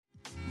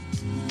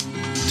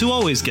To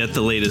always get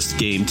the latest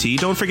Game Tea,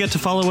 don't forget to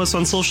follow us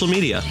on social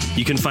media.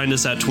 You can find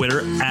us at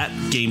Twitter at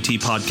Game Tea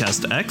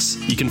Podcast X.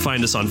 You can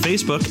find us on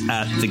Facebook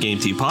at The Game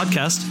Tea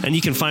Podcast, and you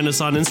can find us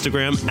on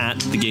Instagram at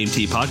The Game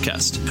Tea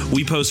Podcast.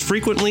 We post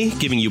frequently,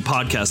 giving you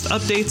podcast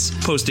updates,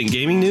 posting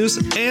gaming news,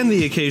 and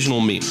the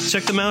occasional meme.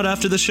 Check them out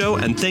after the show,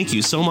 and thank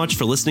you so much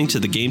for listening to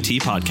The Game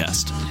Tea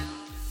Podcast.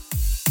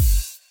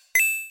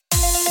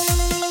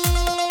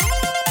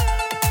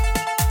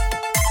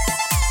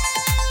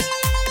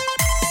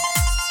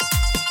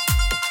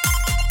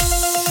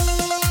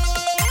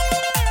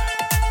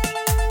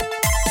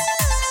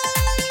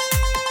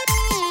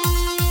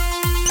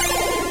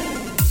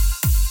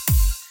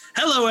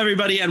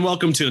 Everybody, and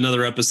welcome to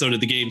another episode of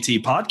the Game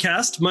Tea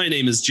Podcast. My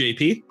name is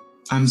JP.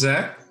 I'm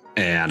Zach.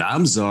 And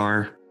I'm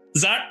Czar.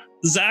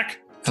 Zach.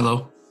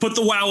 Hello. Put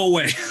the WoW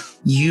away.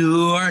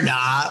 You are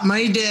not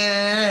my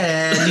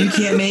dad. You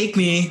can't make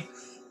me.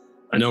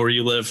 I know where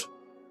you live.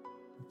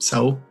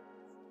 So?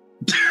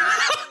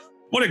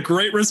 What a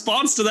great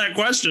response to that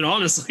question,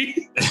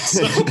 honestly.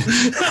 So,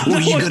 what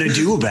are you going to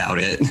do about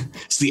it?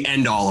 It's the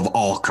end all of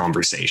all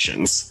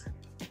conversations.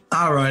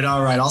 All right.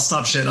 I'll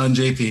stop shit on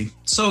JP.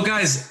 So,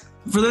 guys,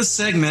 for this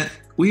segment,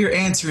 we are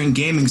answering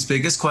gaming's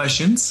biggest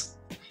questions.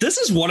 This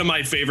is one of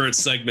my favorite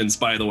segments,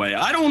 by the way.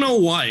 I don't know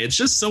why. It's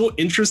just so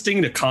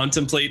interesting to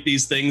contemplate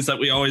these things that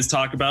we always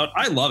talk about.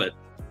 I love it.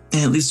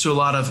 And it leads to a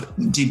lot of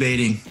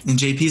debating. And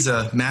JP's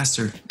a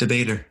master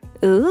debater.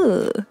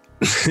 Ooh.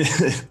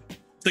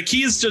 The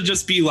key is to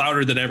just be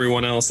louder than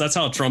everyone else. That's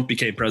how Trump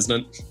became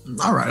president.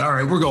 All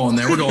right. We're going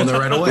there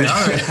right away.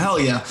 All right. Hell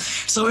yeah.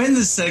 So in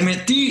this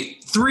segment, the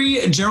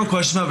 3 general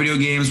questions about video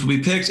games will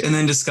be picked and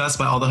then discussed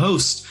by all the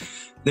hosts.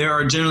 There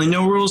are generally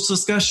no rules to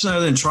discussion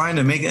other than trying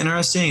to make it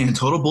interesting and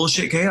total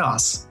bullshit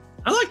chaos.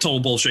 I like total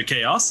bullshit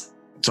chaos.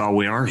 That's all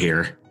we are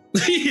here.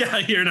 Yeah,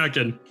 you're not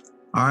kidding.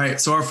 All right.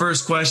 So our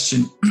first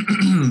question,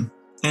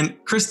 and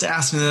Krista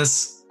asked me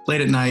this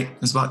late at night.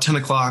 It was about 10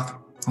 o'clock.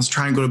 I was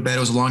trying to go to bed.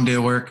 It was a long day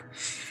of work.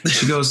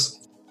 She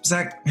goes,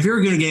 Zach, have you ever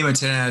given a game a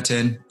 10 out of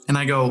 10? And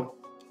I go,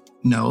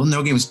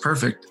 no game is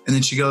perfect. And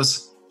then she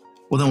goes,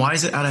 well, then why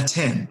is it out of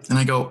 10? And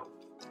I go,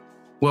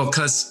 well,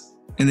 because...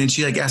 And then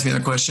she asked me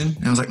that question.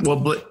 And I was like, well,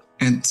 but...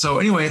 And so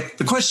anyway,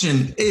 the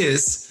question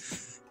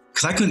is,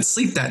 because I couldn't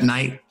sleep that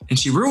night and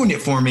she ruined it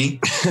for me.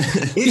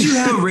 If you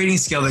have a rating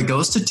scale that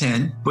goes to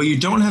 10, but you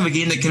don't have a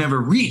game that can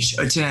ever reach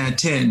a 10 out of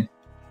 10,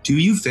 do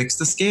you fix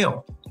the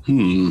scale?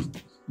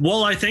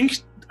 Well, I think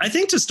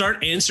to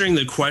start answering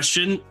the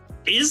question,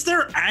 is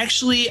there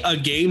actually a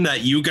game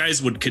that you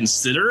guys would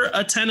consider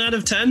a 10 out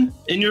of 10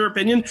 in your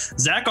opinion?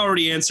 Zach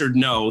already answered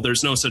no.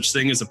 There's no such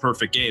thing as a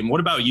perfect game.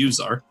 What about you,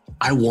 Czar?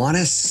 I want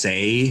to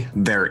say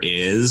there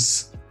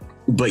is,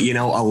 but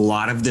a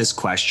lot of this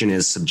question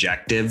is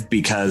subjective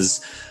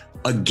because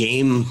a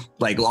game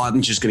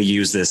I'm just going to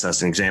use this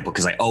as an example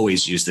because I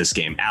always use this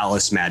game,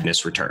 Alice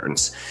Madness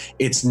Returns.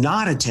 It's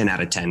not a 10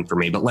 out of 10 for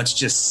me, but let's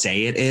just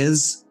say it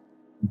is.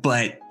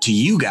 But to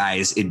you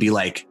guys, it'd be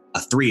like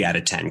a 3 out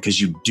of 10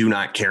 because you do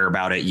not care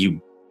about it.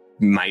 You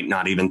might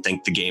not even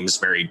think the game is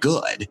very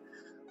good.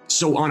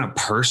 So on a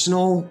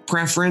personal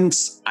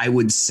preference, I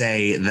would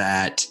say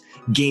that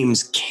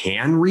games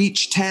can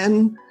reach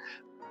 10,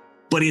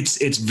 but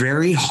it's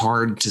very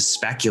hard to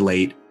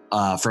speculate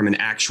from an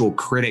actual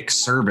critic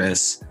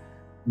service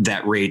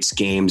that rates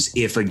games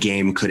if a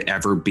game could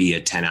ever be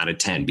a 10 out of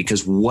 10,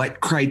 because what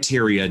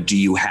criteria do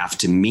you have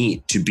to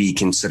meet to be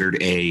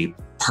considered a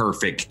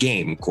perfect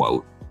game,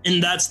 quote?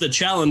 And that's the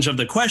challenge of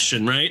the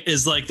question, right?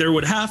 Is there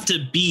would have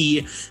to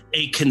be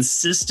a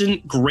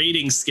consistent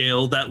grading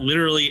scale that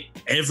literally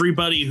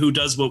everybody who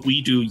does what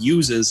we do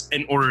uses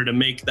in order to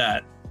make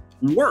that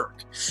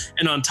work.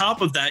 And on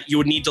top of that, you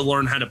would need to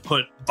learn how to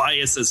put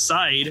bias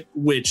aside,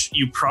 which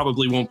you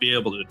probably won't be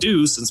able to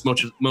do since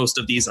most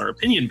of these are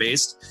opinion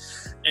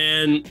based,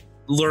 and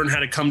learn how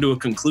to come to a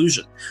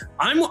conclusion.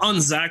 I'm on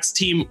Zach's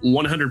team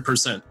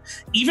 100%.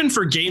 Even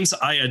for games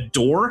I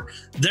adore,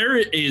 there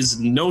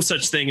is no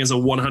such thing as a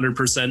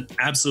 100%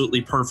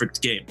 absolutely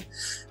perfect game.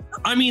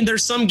 I mean,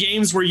 there's some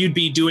games where you'd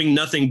be doing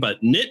nothing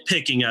but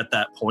nitpicking at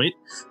that point,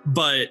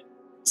 but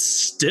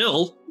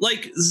still,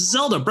 like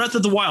Zelda Breath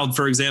of the Wild,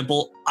 for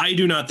example, I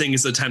do not think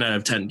is a 10 out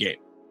of 10 game.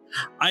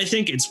 I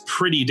think it's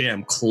pretty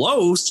damn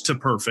close to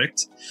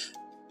perfect,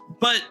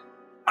 but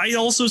I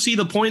also see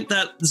the point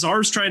that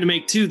Czar's trying to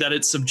make too, that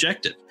it's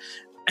subjective.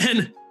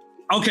 And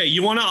okay,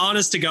 you want to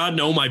honest to God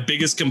know my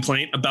biggest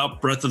complaint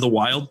about Breath of the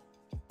Wild?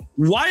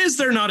 Why is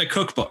there not a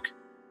cookbook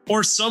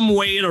or some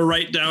way to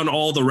write down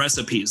all the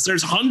recipes?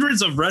 There's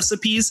hundreds of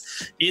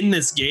recipes in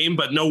this game,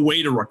 but no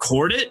way to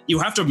record it. You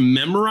have to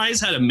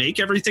memorize how to make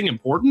everything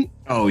important.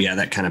 Oh yeah,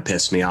 that kind of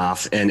pissed me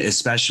off. And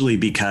especially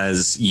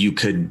because you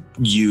could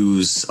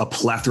use a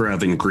plethora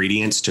of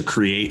ingredients to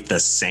create the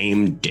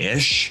same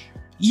dish.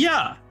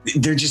 Yeah.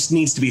 There just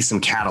needs to be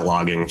some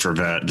cataloging for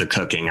the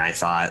cooking, I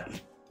thought.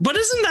 But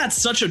isn't that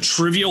such a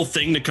trivial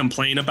thing to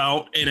complain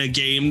about in a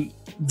game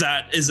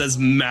that is as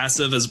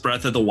massive as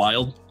Breath of the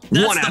Wild?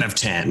 1 out of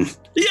 10.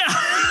 Yeah.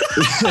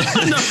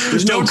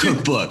 There's no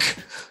cookbook.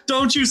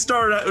 Don't you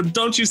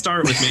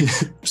start with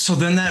me. So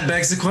then that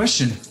begs the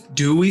question,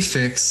 do we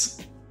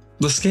fix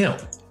the scale?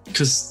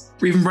 Because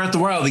even Breath of the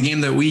Wild, the game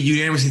that we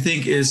unanimously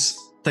think is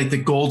like the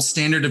gold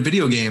standard of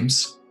video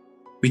games,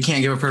 we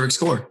can't give a perfect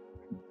score.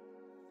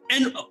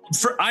 And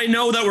I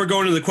know that we're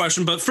going to the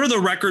question, but for the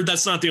record,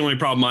 that's not the only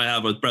problem I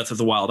have with Breath of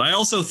the Wild. I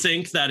also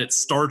think that it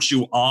starts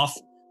you off.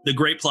 The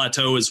Great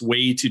Plateau is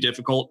way too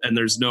difficult, and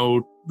there's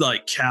no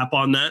like cap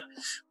on that.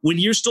 When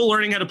you're still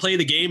learning how to play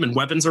the game and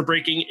weapons are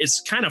breaking,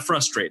 it's kind of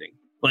frustrating.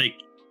 Like,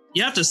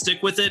 you have to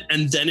stick with it,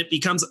 and then it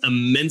becomes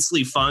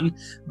immensely fun.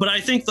 But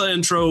I think the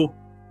intro,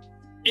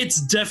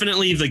 it's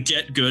definitely the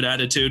get good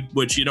attitude,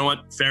 which, you know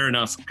what? Fair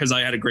enough, because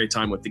I had a great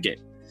time with the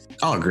game.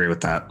 I'll agree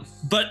with that.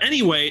 But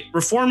anyway,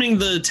 reforming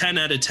the 10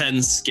 out of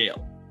 10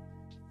 scale.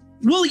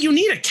 Well, you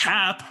need a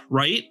cap,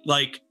 right?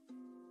 Like,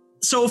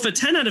 so if a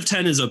 10 out of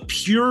 10 is a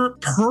pure,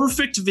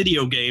 perfect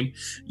video game,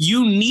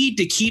 you need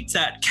to keep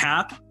that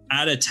cap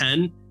at a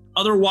 10.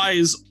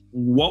 Otherwise,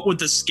 what would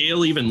the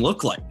scale even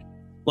look like?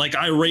 Like,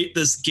 I rate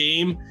this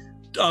game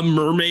a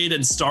mermaid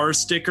and star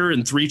sticker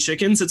and 3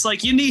 chickens. It's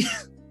like, you need...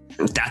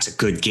 That's a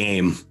good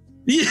game.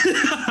 Yeah.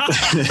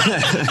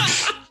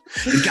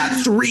 You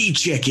got 3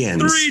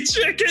 chickens. 3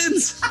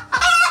 chickens.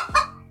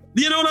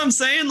 You know what I'm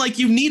saying? Like,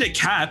 you need a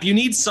cap. You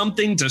need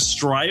something to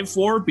strive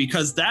for,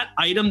 because that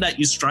item that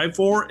you strive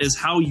for is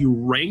how you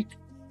rank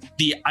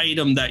the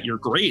item that you're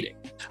grading.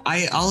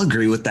 I'll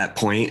agree with that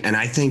point. And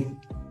I think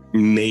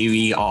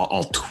maybe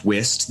I'll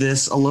twist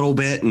this a little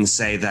bit and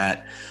say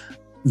that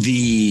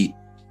the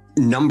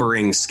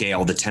numbering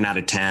scale, the 10 out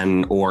of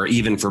 10, or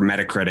even for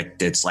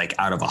Metacritic, it's like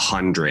out of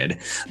 100.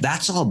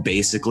 That's all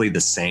basically the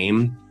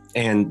same.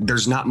 And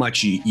there's not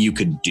much you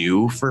could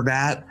do for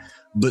that.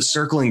 But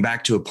circling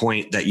back to a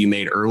point that you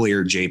made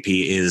earlier,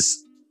 JP,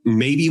 is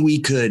maybe we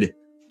could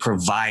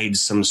provide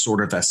some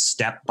sort of a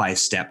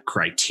step-by-step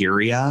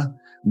criteria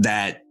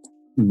that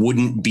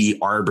wouldn't be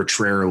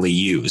arbitrarily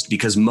used,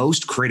 because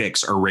most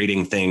critics are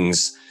rating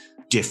things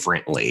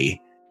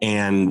differently.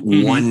 And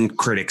one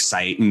critic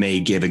site may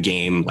give a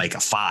game like a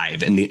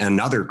 5, and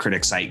another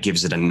critic site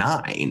gives it a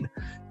 9,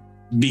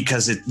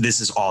 because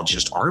this is all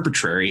just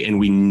arbitrary, and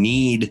we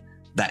need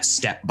that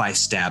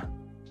step-by-step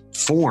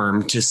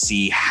form to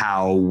see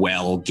how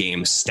well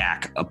games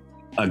stack up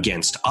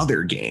against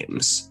other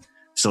games.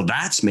 So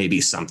that's maybe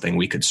something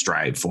we could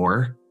strive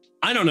for.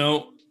 I don't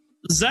know.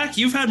 Zach,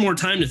 you've had more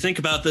time to think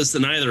about this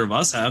than either of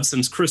us have,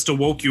 since Krista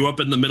woke you up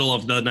in the middle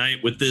of the night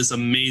with this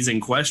amazing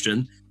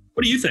question.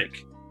 What do you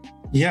think?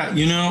 Yeah,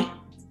 you know,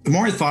 the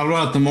more I thought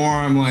about it, the more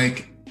I'm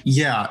like,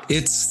 yeah,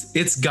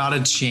 it's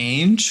gotta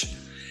change.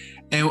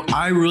 And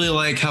I really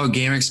like how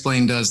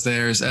GameXplain does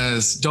theirs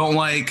as don't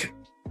like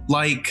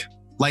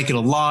it a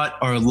lot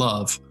or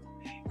love.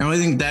 And I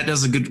think that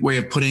does a good way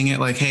of putting it,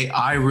 like, hey,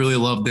 I really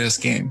love this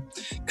game.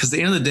 Because at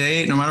the end of the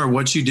day, no matter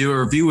what you do,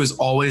 a review is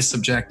always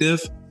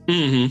subjective.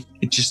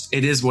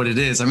 It is what it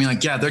is. I mean,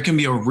 like, yeah, there can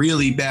be a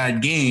really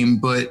bad game,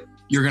 but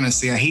you're going to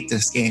say, I hate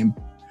this game.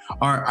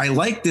 Or I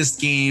like this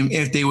game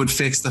if they would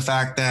fix the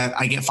fact that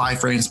I get 5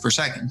 frames per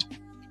second.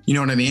 You know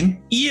what I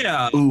mean?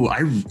 Yeah. Ooh,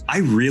 I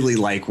really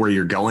like where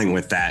you're going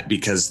with that,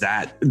 because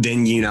that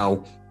then, you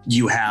know,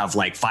 you have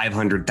like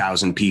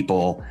 500,000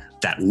 people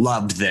that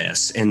loved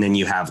this, and then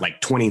you have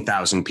like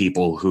 20,000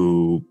 people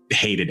who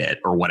hated it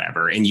or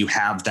whatever. And you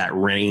have that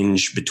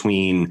range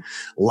between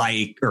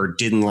like or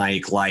didn't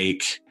like,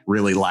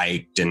 really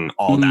liked, and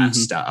all that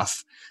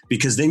stuff.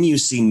 Because then you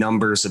see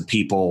numbers of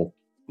people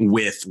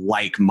with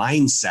like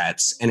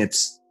mindsets, and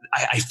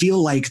I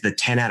feel like the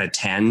 10 out of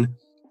 10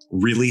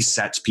 really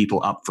sets people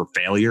up for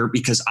failure,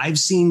 because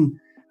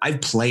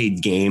I've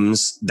played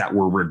games that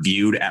were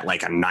reviewed at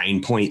like a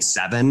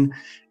 9.7, and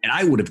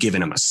I would have given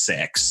them a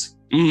 6.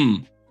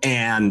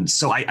 And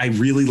so I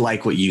really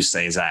like what you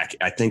say, Zach.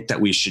 I think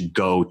that we should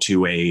go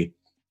to a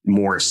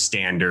more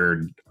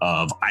standard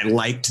of I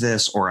liked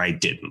this or I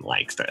didn't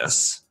like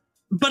this.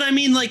 But I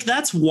mean, like,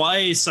 that's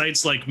why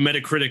sites like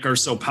Metacritic are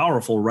so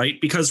powerful,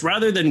 right? Because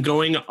rather than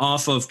going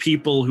off of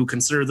people who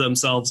consider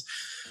themselves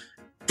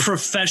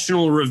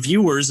professional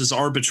reviewers, as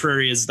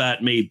arbitrary as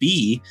that may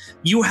be,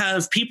 you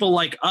have people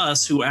like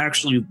us who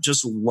actually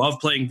just love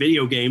playing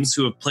video games,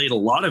 who have played a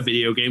lot of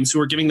video games, who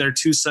are giving their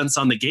 2 cents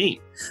on the game.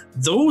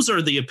 Those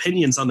are the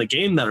opinions on the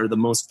game that are the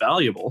most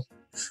valuable.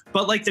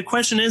 But like, the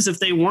question is, if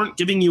they weren't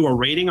giving you a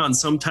rating on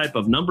some type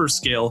of number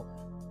scale,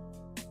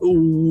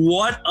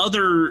 what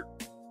other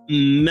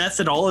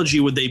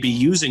methodology would they be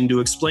using to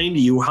explain to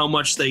you how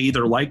much they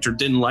either liked or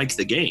didn't like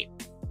the game?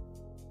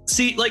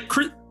 See, like,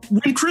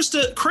 when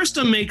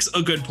Krista makes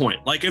a good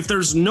point. Like, if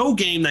there's no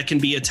game that can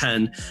be a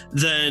 10,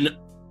 then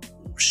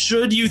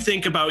should you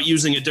think about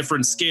using a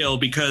different scale,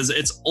 because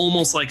it's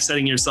almost like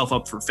setting yourself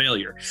up for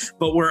failure.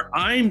 But where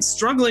I'm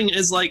struggling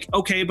is like,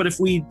 okay, but if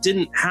we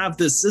didn't have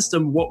this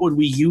system, what would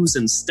we use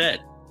instead?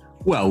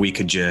 Well, we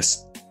could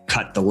just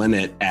cut the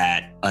limit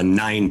at a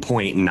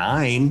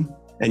 9.9.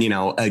 And, you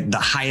know, the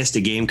highest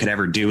a game could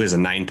ever do is a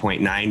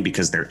 9.9,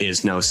 because there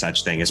is no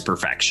such thing as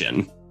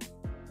perfection.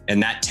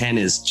 And that 10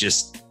 is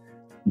just,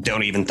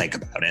 don't even think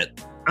about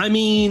it. I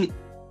mean,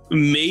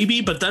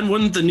 Maybe, but then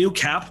wouldn't the new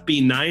cap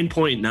be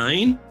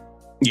 9.9?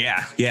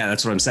 Yeah,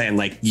 that's what I'm saying.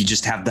 Like, you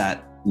just have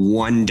that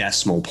one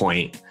decimal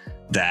point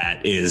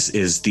that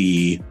is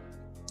the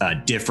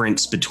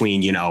difference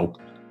between, you know,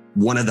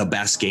 one of the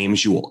best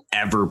games you will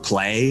ever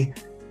play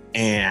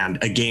and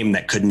a game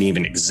that couldn't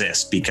even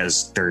exist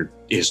because there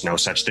is no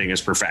such thing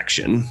as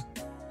perfection.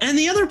 And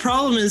the other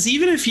problem is,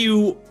 even if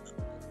you,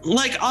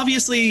 like,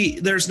 obviously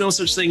there's no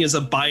such thing as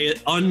a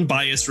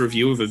unbiased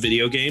review of a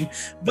video game,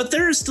 but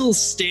there are still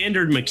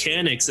standard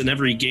mechanics in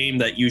every game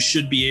that you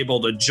should be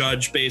able to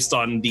judge based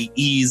on the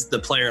ease the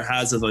player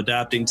has of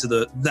adapting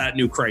to that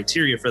new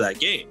criteria for that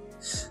game.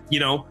 You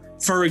know,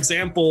 for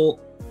example,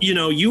 you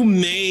know, you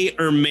may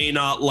or may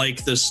not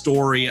like the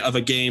story of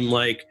a game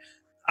like,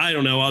 I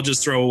don't know, I'll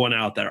just throw one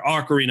out there,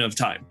 Ocarina of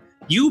Time.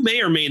 You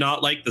may or may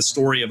not like the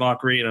story of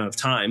Ocarina of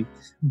Time,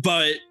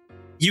 but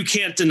you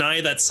can't deny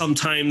that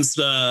sometimes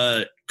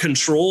the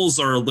controls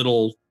are a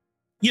little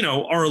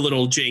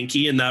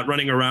janky, and that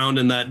running around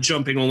and that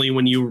jumping only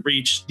when you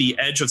reach the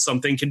edge of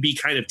something can be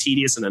kind of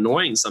tedious and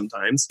annoying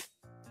sometimes.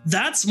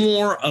 That's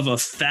more of a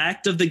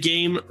fact of the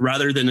game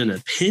rather than an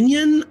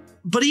opinion.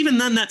 But even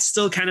then, that's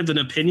still kind of an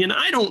opinion.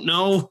 I don't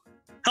know.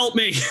 Help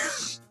me.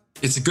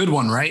 It's a good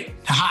one, right?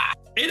 Ha!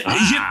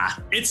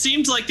 It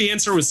seemed like the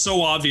answer was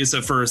so obvious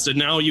at first, and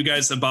now you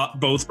guys have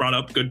both brought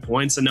up good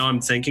points, and now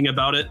I'm thinking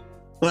about it.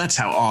 Well, that's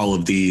how all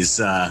of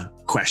these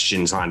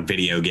questions on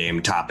video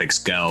game topics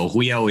go.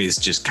 We always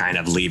just kind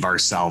of leave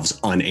ourselves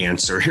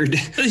unanswered.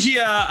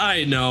 Yeah,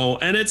 I know.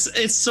 And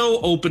it's so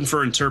open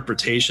for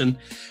interpretation.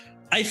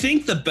 I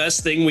think the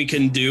best thing we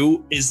can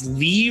do is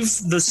leave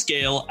the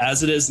scale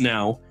as it is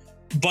now,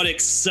 but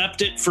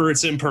accept it for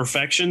its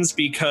imperfections,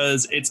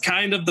 because it's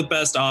kind of the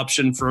best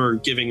option for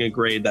giving a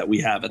grade that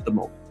we have at the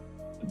moment.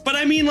 But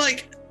I mean,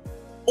 like,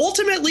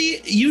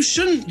 ultimately, you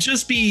shouldn't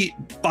just be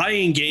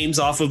buying games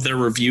off of their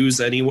reviews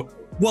anyway.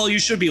 Well, you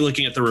should be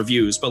looking at the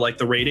reviews, but like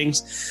the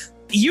ratings,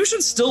 you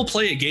should still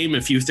play a game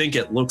if you think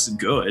it looks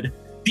good,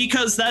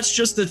 because that's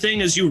just the thing,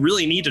 is you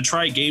really need to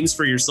try games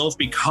for yourself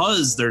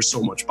because there's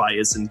so much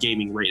bias in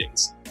gaming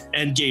ratings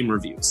and game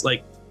reviews.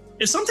 Like,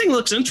 if something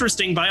looks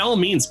interesting, by all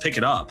means, pick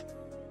it up.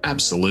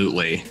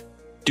 Absolutely.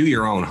 Do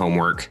your own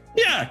homework.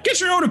 Yeah,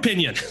 get your own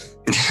opinion.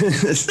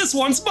 This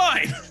one's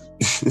mine.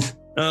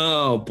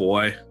 Oh,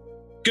 boy.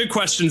 Good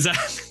question,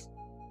 Zach.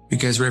 You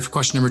guys ready for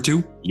question number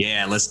 2?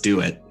 Yeah, let's do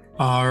it.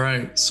 All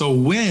right. So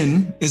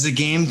when is a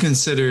game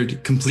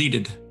considered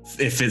completed?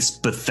 If it's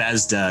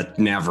Bethesda,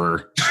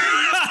 never.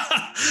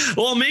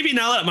 Well, maybe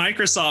now that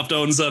Microsoft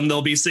owns them,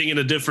 they'll be singing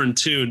a different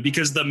tune,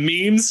 because the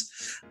memes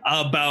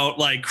about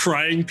like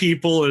crying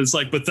people is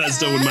like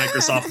Bethesda when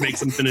Microsoft makes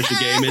them finish a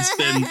game. It's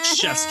been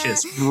chef's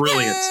kiss.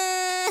 Brilliant.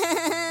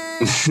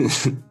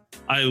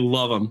 I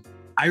love them.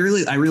 I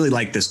really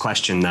like this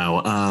question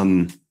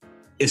though.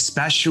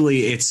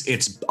 Especially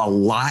it's a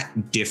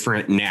lot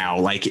different now.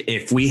 Like,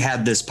 if we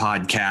had this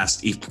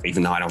podcast,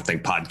 even though I don't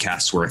think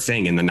podcasts were a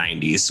thing in the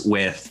 90s,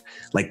 with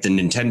like the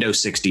Nintendo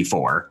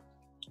 64,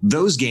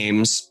 those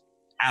games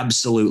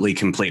absolutely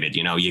completed.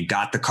 You know, you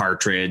got the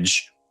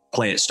cartridge,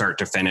 play it start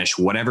to finish,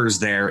 whatever's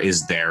there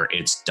is there,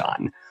 it's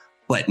done.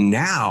 But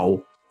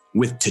now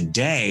with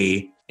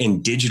today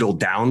in digital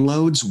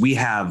downloads, we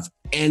have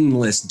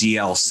endless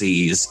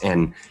DLCs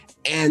and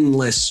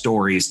endless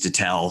stories to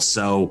tell.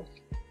 So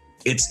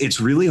it's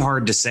really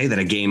hard to say that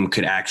a game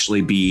could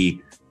actually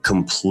be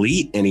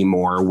complete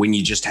anymore when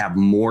you just have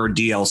more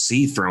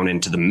DLC thrown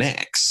into the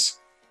mix.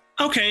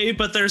 Okay,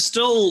 but there's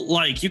still,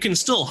 like, you can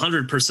still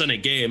 100% a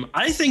game.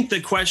 I think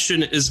the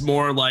question is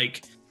more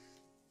like,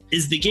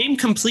 is the game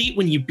complete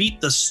when you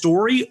beat the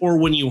story or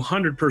when you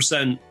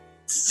 100%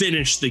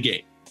 finish the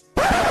game?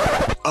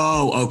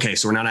 Oh, okay.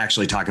 So we're not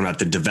actually talking about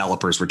the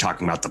developers. We're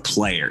talking about the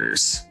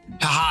players.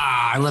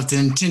 Haha, I left it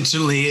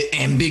intentionally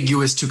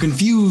ambiguous to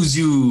confuse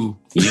you.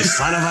 You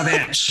son of a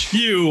bitch.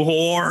 You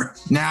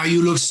whore. Now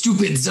you look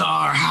stupid,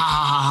 Czar. Ha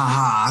ha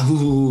ha ha.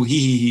 Hoo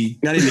hee hee.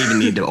 I didn't even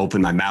need to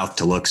open my mouth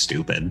to look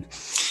stupid.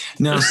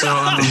 No, so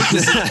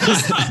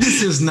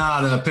this is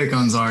not a pick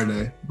on Czar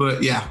day.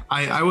 But yeah,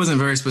 I wasn't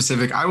very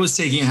specific. I was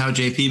taking it how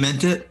JP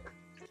meant it.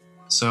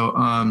 So,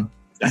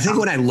 I think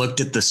when I looked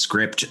at the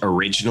script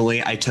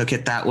originally, I took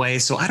it that way.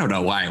 So I don't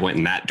know why I went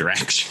in that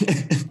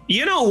direction.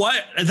 You know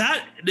what?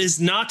 That is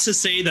not to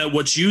say that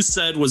what you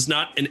said was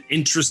not an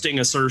interesting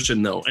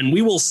assertion, though. And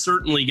we will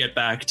certainly get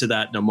back to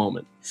that in a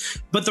moment.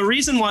 But the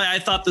reason why I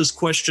thought this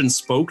question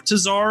spoke to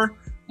Czar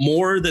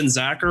more than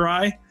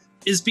Zachary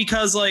is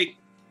because, like,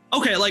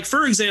 okay, like,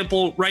 for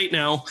example, right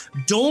now,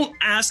 don't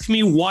ask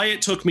me why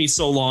it took me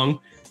so long.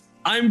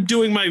 I'm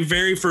doing my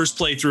very first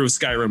playthrough of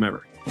Skyrim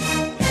ever.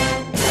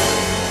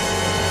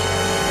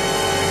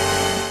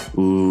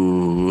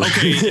 Ooh.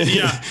 Okay,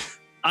 yeah.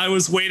 I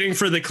was waiting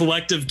for the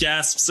collective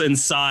gasps and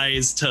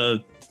sighs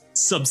to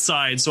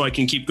subside so I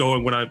can keep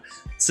going when I'm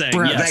saying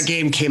Bruh, yes. That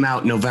game came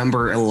out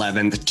November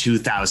 11th,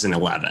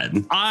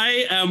 2011.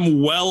 I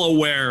am well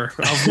aware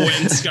of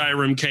when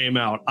Skyrim came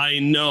out. I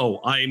know.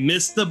 I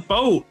missed the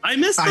boat. I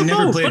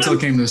never played until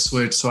it came to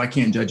Switch, so I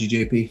can't judge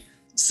you, JP.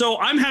 So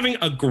I'm having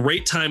a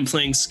great time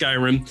playing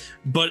Skyrim,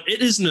 but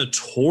it is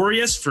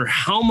notorious for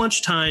how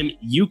much time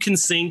you can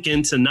sink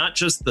into not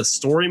just the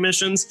story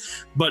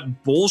missions,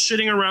 but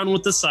bullshitting around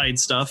with the side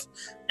stuff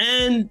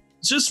and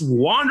just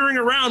wandering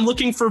around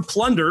looking for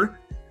plunder.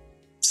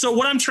 So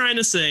what I'm trying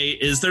to say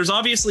is there's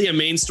obviously a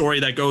main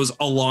story that goes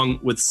along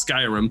with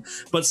Skyrim,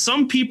 but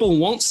some people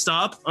won't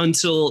stop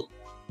until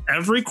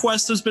every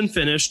quest has been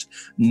finished,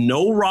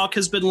 no rock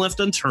has been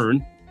left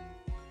unturned.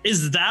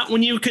 Is that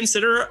when you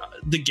consider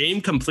the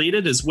game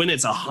completed, is when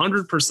it's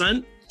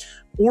 100%?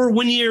 Or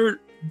when you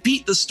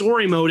beat the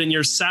story mode and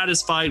you're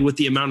satisfied with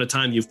the amount of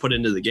time you've put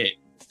into the game?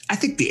 I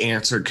think the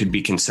answer could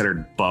be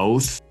considered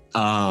both.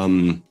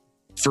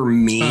 For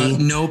me,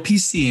 no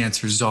PC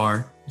answers,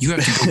 Czar. You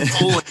have to go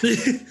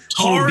full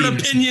hard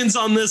opinions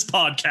on this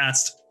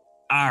podcast.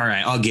 All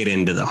right, I'll get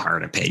into the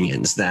hard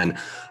opinions then.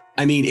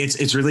 I mean,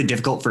 it's really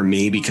difficult for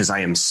me because I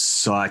am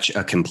such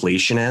a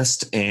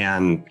completionist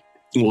and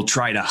will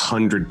try to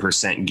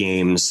 100%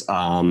 games.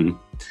 And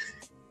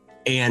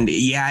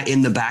yeah,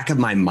 in the back of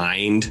my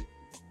mind,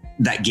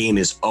 that game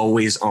is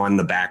always on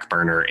the back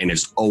burner and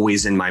is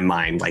always in my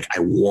mind. Like, I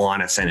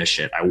want to finish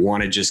it. I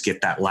want to just get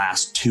that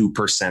last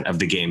 2% of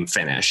the game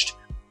finished,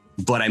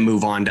 but I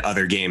move on to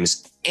other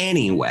games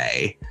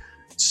anyway.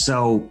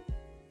 So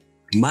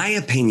my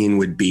opinion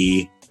would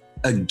be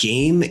a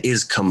game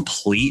is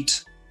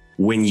complete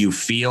when you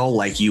feel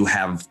like you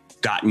have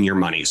gotten your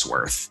money's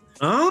worth.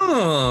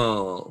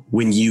 Oh.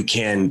 When you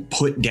can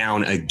put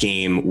down a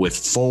game with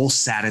full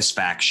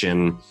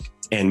satisfaction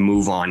and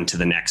move on to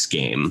the next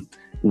game,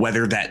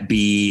 whether that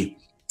be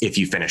if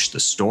you finish the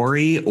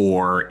story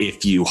or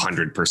if you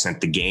 100%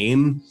 the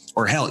game,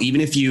 or hell, even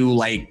if you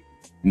like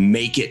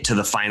make it to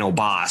the final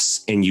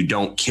boss and you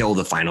don't kill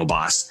the final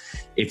boss.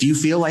 If you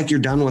feel like you're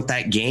done with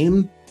that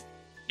game,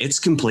 it's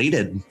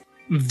completed.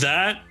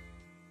 That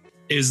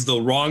is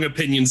the wrong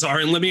opinion, Czar,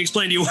 and let me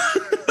explain to you.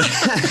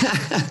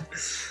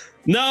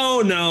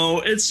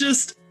 No, it's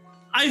just,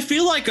 I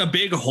feel like a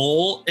big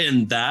hole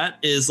in that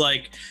is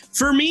like,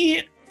 for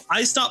me,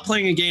 I stop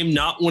playing a game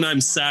not when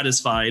I'm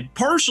satisfied,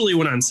 partially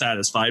when I'm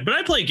satisfied, but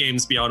I play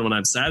games beyond when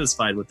I'm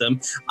satisfied with them.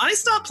 I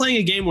stop playing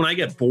a game when I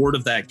get bored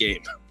of that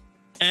game.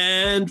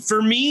 And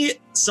for me,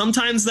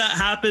 sometimes that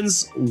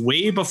happens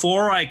way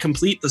before I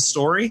complete the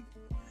story.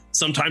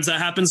 Sometimes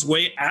that happens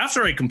way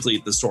after I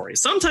complete the story.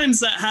 Sometimes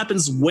that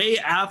happens way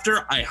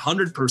after I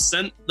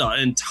 100%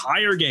 the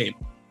entire game.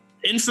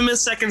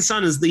 Infamous Second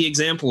Son is the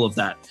example of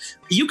that.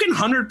 You can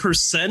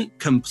 100%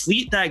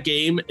 complete that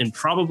game in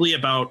probably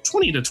about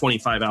 20 to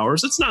 25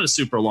 hours. It's not a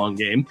super long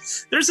game.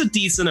 There's a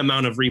decent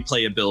amount of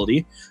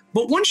replayability.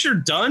 But once you're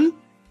done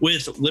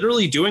with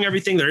literally doing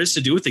everything there is to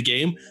do with the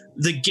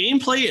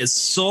gameplay is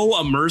so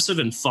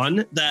immersive and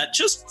fun that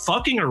just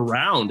fucking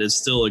around is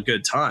still a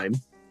good time.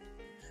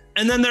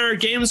 And then there are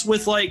games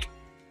with like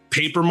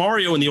Paper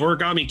Mario and the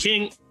Origami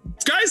King.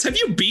 Guys, have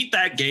you beat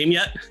that game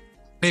yet?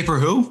 Paper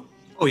who?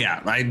 Oh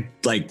yeah, I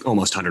like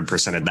almost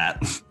 100% of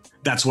that.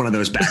 That's one of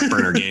those back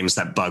burner games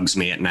that bugs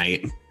me at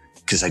night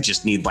because I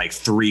just need like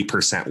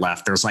 3%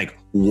 left. There's like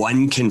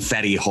one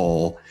confetti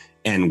hole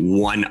and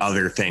one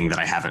other thing that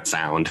I haven't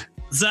found.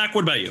 Zach,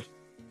 what about you?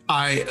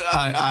 I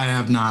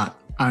have not.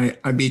 I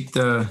beat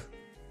I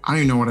don't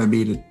even know what I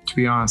beat it, to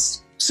be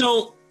honest.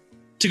 So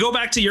to go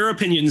back to your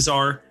opinions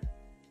are,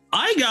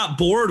 I got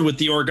bored with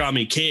the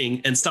Origami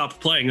King and stopped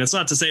playing. That's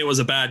not to say it was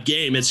a bad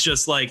game. It's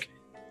just like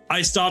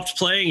I stopped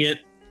playing it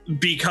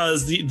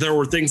because there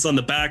were things on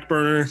the back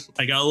burner.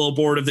 I got a little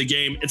bored of the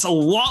game. It's a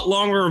lot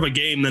longer of a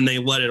game than they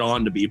let it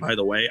on to be, by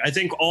the way. I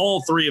think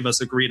all three of us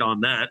agreed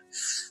on that.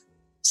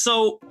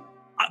 So,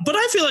 but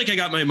I feel like I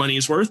got my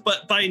money's worth,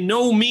 but by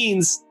no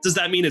means does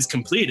that mean it's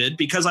completed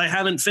because I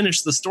haven't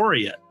finished the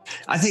story yet.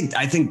 I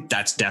think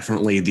that's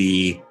definitely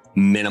the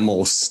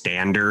minimal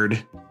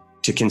standard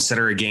to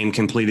consider a game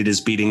completed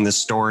as beating the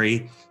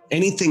story.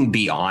 Anything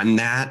beyond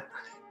that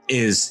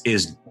is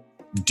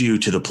due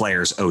to the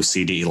player's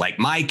OCD. Like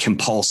my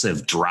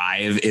compulsive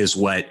drive is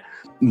what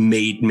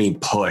made me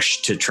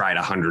push to try to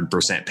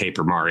 100%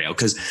 Paper Mario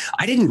because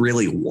I didn't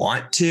really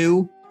want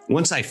to.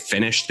 Once I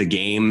finished the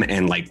game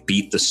and like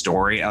beat the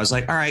story, I was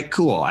like, all right,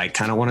 cool. I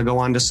kind of want to go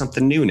on to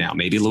something new now.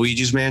 Maybe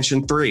Luigi's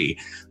Mansion 3.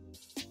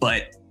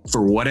 But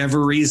for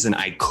whatever reason,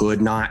 I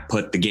could not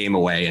put the game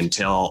away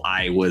until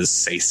I was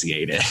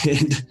satiated.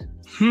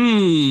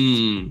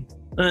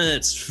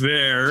 That's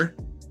fair.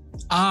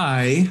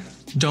 I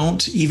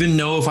don't even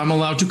know if I'm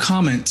allowed to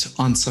comment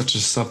on such a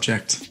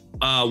subject.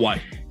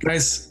 Why?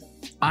 Guys,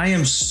 I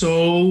am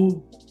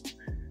so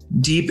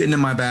deep into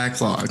my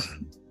backlog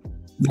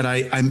that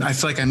I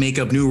feel like I make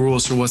up new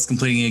rules for what's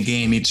completing a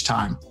game each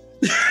time.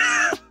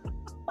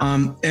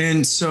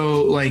 And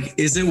so like,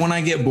 is it when I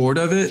get bored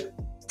of it?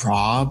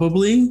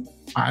 Probably.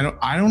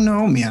 I don't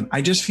know, man.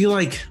 I just feel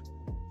like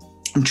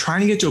I'm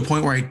trying to get to a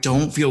point where I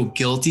don't feel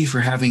guilty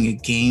for having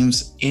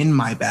games in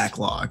my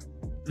backlog.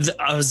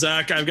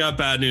 Zach, I've got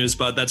bad news,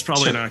 but that's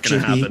probably not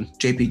going to happen.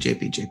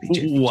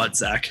 JP. What,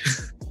 Zach?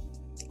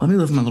 Let me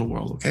live in my little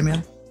world, okay,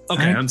 man?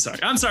 Okay, Right.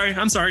 I'm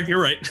sorry.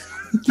 You're right.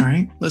 All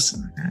right,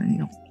 listen,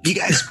 You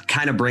guys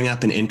kind of bring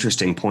up an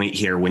interesting point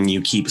here when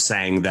you keep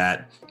saying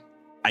that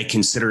I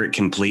consider it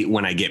complete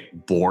when I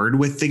get bored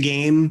with the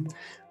game.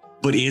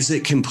 But is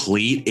it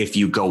complete if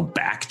you go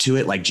back to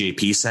it, like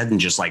JP said, and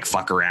just like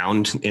fuck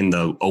around in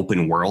the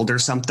open world or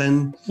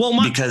something?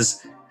 Well,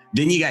 because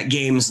then you got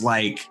games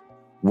like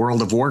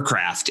World of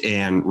Warcraft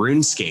and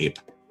RuneScape.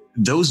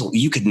 Those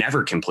you could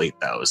never complete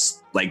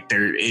those. Like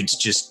it's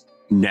just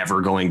never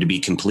going to be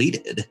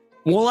completed.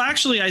 Well,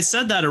 actually, I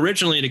said that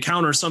originally to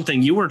counter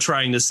something you were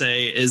trying to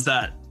say, is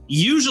that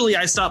usually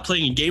I stop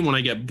playing a game when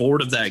I get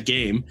bored of that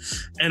game.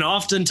 And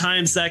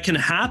oftentimes that can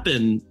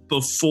happen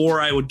before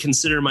I would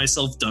consider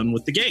myself done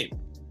with the game.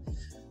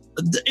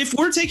 If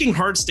we're taking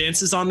hard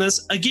stances on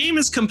this, a game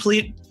is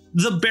complete.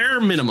 The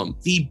bare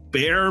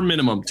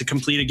minimum to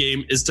complete a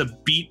game is to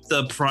beat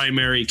the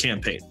primary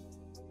campaign.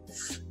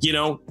 You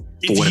know,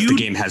 But what if the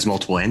game has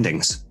multiple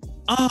endings?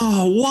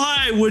 Oh,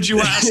 why would you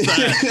ask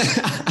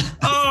that?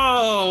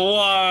 Oh,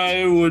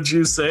 why would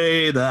you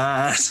say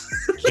that?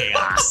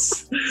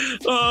 Chaos.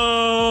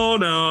 Oh,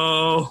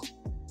 no.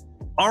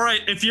 All right,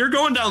 if you're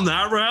going down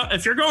that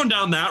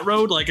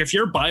road, like if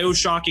you're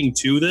Bioshocking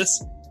 2ing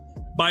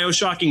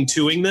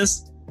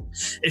this,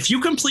 if you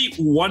complete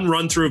one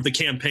run through of the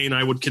campaign,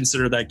 I would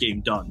consider that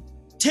game done.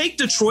 Take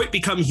Detroit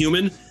Become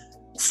Human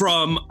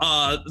from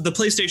the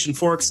PlayStation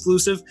 4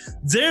 exclusive.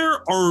 There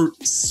are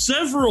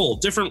several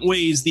different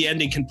ways the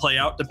ending can play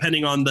out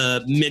depending on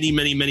the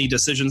many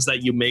decisions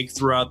that you make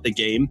throughout the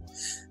game.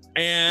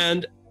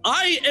 And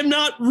I am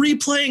not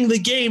replaying the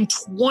game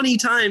 20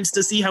 times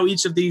to see how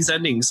each of these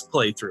endings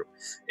play through.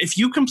 If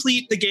you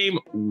complete the game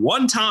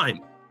one time,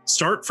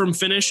 start from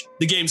finish,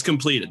 the game's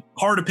completed.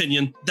 Hard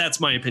opinion. That's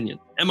my opinion.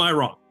 Am I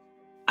wrong?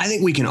 I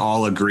think we can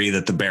all agree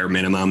that the bare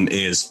minimum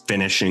is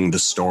finishing the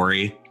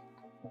story.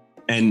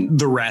 And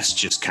the rest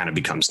just kind of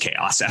becomes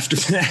chaos after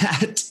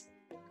that.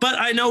 But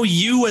I know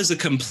you as a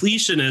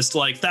completionist,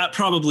 like that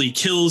probably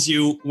kills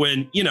you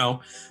when, you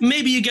know,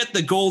 maybe you get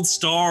the gold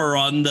star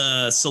on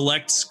the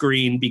select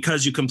screen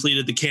because you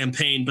completed the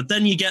campaign, but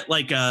then you get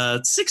like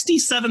a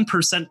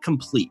 67%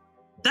 complete.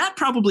 That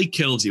probably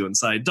kills you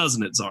inside,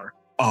 doesn't it, Czar?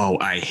 Oh,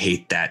 I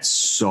hate that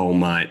so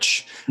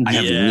much. I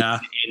have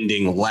one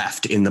ending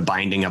left in the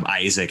Binding of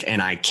Isaac,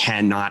 and I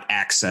cannot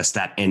access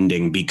that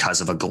ending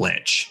because of a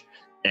glitch.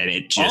 And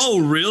it just... Oh,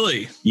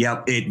 really?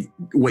 Yep.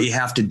 What you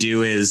have to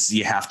do is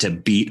you have to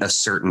beat a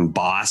certain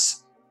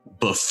boss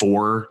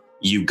before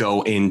you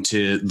go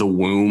into the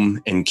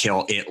womb and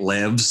kill It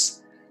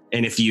Lives.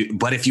 And if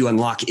you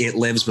unlock It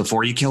Lives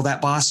before you kill that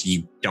boss,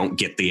 you don't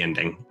get the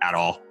ending at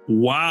all.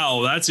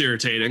 Wow, that's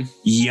irritating.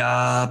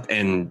 Yup.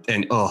 And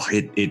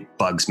it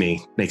bugs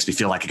me. Makes me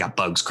feel like I got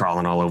bugs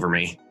crawling all over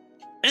me.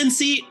 And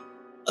see,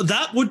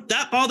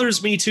 that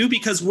bothers me too,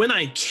 because when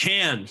I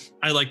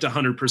like to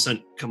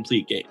 100%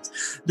 complete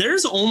games.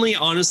 There's only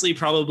honestly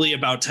probably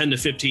about 10 to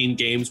 15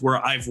 games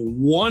where I've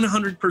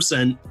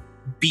 100%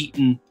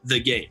 beaten the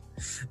game.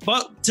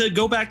 But to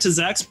go back to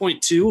Zach's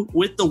point too,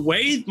 with the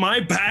way my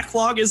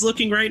backlog is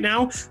looking right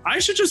now, I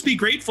should just be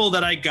grateful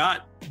that I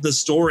got the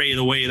story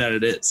the way that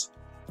it is,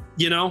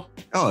 you know?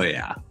 Oh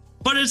yeah.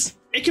 But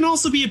it can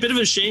also be a bit of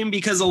a shame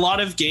because a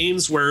lot of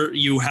games where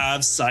you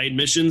have side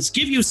missions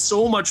give you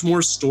so much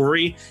more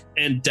story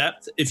and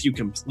depth if you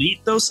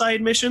complete those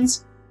side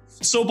missions.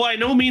 So by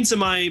no means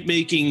am I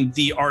making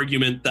the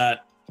argument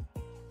that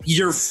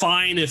you're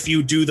fine if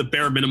you do the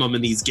bare minimum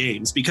in these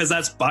games, because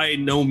that's by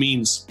no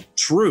means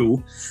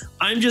true.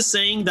 I'm just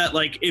saying that,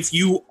 like, if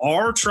you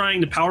are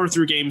trying to power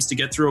through games to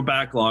get through a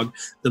backlog,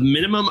 the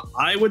minimum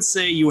I would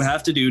say you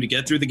have to do to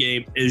get through the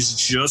game is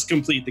just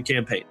complete the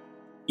campaign.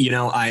 You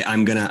know,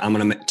 I'm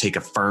gonna take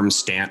a firm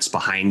stance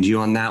behind you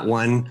on that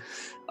one,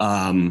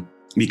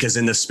 because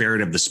in the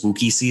spirit of the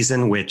spooky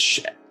season,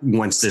 which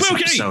once this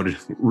episode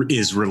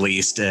is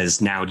released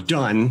is now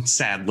done,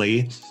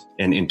 sadly,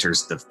 and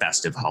enters the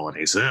festive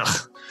holidays.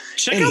 Ugh.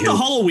 Check out the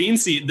Halloween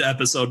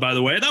episode, by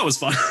the way. That was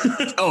fun.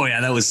 Oh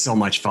yeah, that was so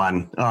much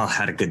fun. Oh,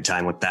 had a good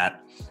time with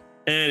that.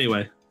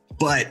 Anyway,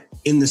 but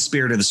in the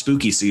spirit of the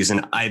spooky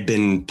season, I've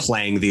been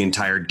playing the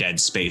entire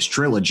Dead Space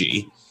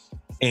trilogy.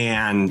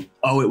 And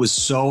it was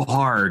so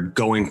hard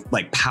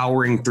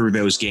powering through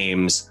those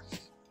games.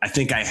 I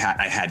think I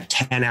had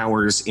 10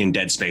 hours in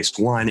Dead Space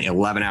 1,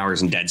 11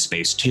 hours in Dead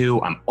Space 2.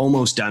 I'm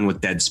almost done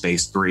with Dead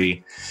Space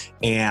 3.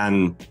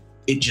 And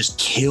it just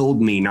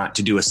killed me not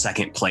to do a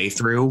second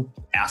playthrough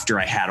after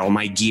I had all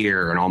my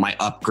gear and all my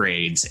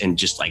upgrades and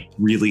just like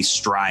really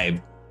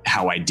strive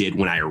how I did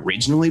when I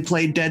originally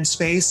played Dead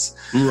Space.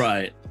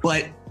 Right.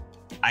 But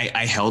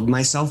I held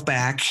myself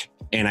back.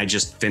 And I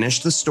just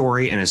finished the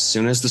story. And as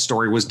soon as the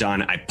story was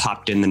done, I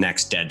popped in the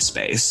next Dead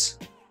Space.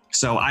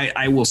 So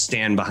I will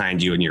stand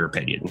behind you in your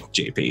opinion,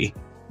 JP.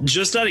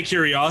 Just out of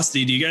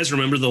curiosity, do you guys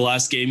remember the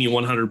last game you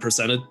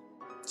 100%'d?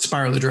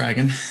 Spyro the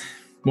Dragon,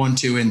 1,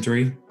 2, and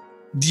 3.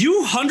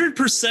 You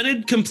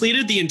 100%'d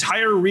completed the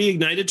entire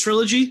Reignited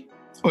trilogy?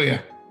 Oh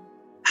yeah.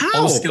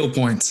 How? All skill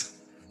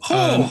points.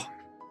 Oh.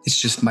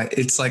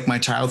 It's like my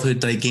childhood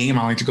game.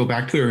 I like to go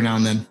back to it every now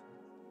and then.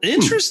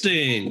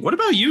 Interesting. What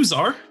about you,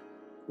 Czar?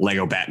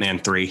 Lego Batman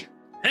 3.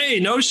 Hey,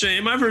 no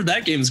shame. I've heard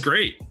that game's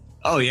great.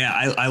 Oh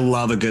yeah, I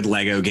love a good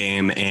Lego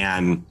game,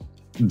 and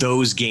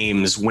those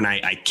games when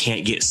I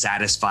can't get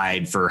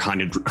satisfied for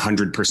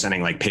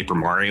 100%ing like Paper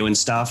Mario and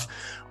stuff,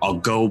 I'll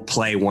go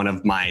play one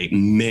of my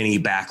mini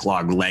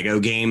backlog Lego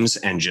games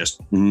and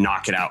just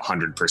knock it out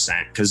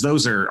 100%, because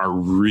those are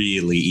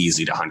really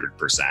easy to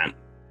 100%,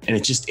 and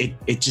it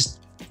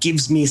just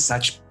gives me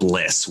such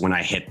bliss when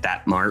I hit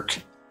that mark.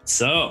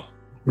 So,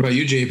 what about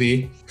you,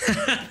 JP?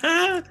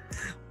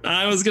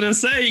 I was gonna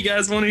say, you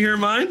guys want to hear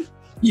mine?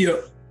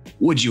 Yep.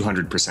 Would you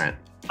 100%?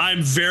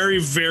 I'm very,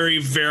 very,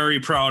 very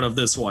proud of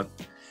this one.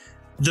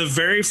 The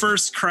very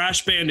first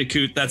Crash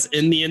Bandicoot that's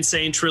in the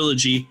Insane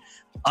Trilogy,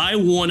 I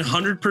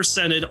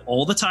 100%ed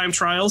all the time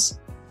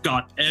trials,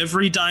 got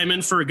every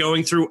diamond for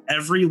going through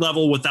every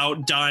level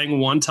without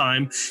dying one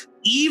time.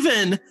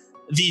 Even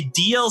the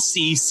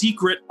DLC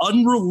secret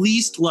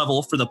unreleased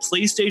level for the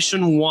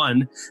PlayStation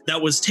 1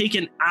 that was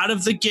taken out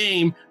of the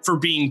game for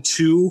being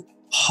too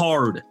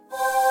hard.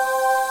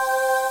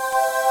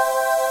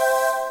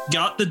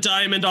 Got the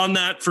diamond on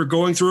that for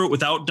going through it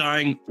without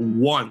dying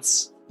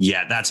once.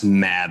 Yeah, that's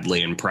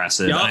madly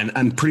impressive. Yep. And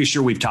I'm pretty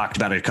sure we've talked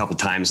about it a couple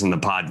times in the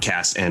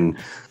podcast, and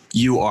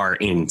you are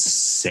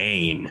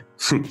insane,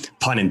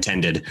 pun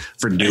intended,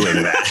 for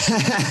doing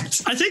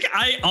that.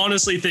 I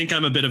honestly think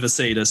I'm a bit of a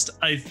sadist.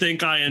 I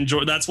think I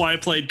enjoy, that's why I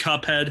played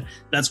Cuphead.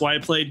 That's why I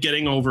played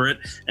Getting Over It.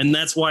 And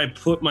that's why I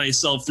put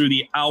myself through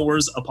the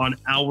hours upon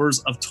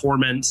hours of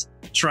torment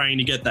trying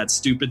to get that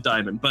stupid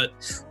diamond. But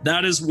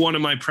that is one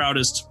of my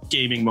proudest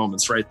gaming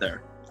moments right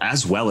there.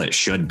 As well it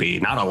should be.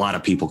 Not a lot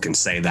of people can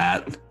say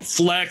that.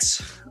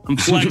 Flex. I'm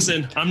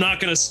flexing. I'm not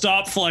going to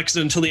stop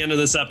flexing until the end of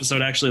this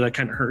episode. Actually, that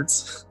kind of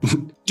hurts.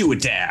 Do a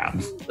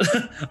dab.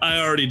 I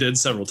already did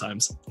several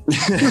times.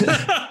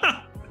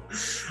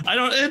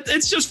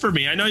 It's just for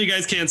me. I know you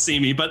guys can't see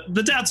me, but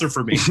the dabs are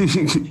for me.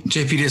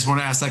 JP just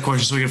want to ask that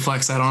question so we can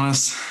flex that on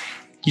us.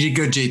 You did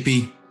good,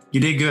 JP. You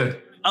did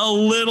good. A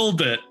little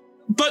bit.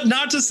 But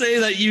not to say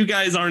that you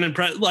guys aren't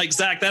impressed. Like,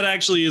 Zach, that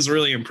actually is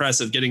really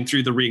impressive getting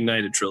through the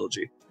Reignited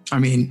trilogy. I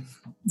mean,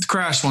 the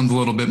Crash one's a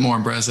little bit more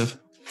impressive.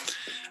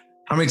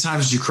 How many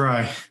times did you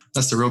cry?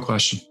 That's the real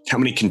question. How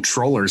many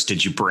controllers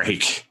did you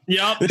break?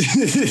 Yep.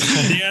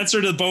 The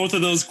answer to both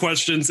of those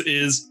questions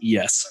is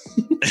yes.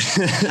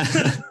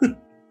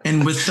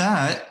 And with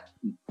that,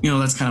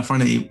 that's kind of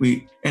funny.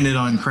 We ended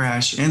on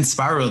Crash and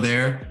Spyro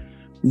there.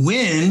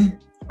 When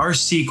are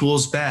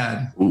sequels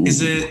bad? Ooh.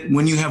 Is it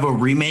when you have a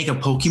remake of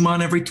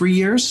Pokemon every 3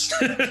 years?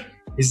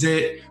 Is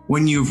it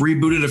when you've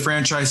rebooted a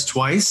franchise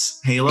twice,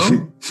 Halo?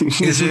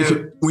 Is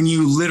it when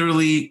you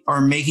literally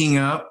are making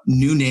up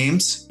new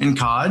names in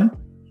COD?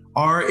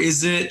 Or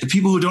is it the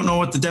people who don't know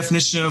what the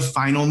definition of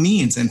final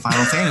means in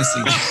Final Fantasy?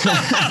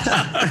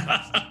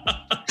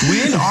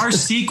 When are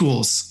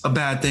sequels a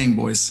bad thing,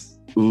 boys?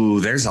 Ooh,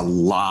 there's a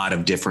lot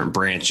of different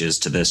branches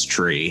to this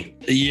tree.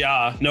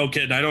 Yeah, no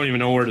kidding. I don't even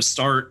know where to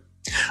start.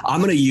 I'm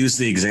going to use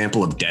the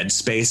example of Dead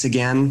Space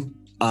again,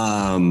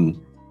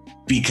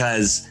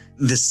 because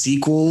the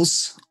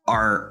sequels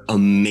are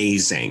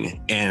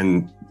amazing.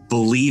 And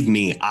believe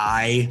me,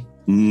 I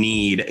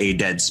need a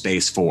Dead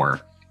Space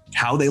 4.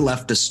 How they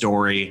left the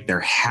story,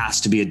 there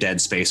has to be a Dead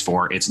Space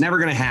 4. It's never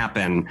going to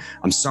happen.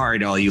 I'm sorry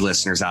to all you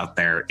listeners out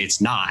there. It's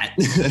not.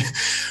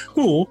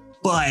 Cool.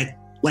 But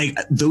like,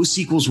 those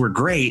sequels were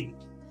great.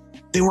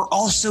 They were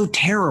also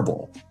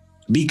terrible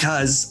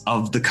because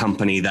of the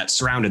company that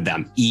surrounded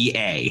them,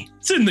 EA.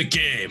 It's in the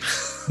game.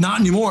 Not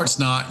anymore, it's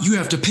not. You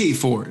have to pay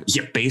for it.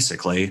 Yeah,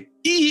 basically.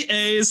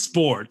 EA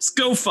Sports.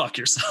 Go fuck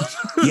yourself.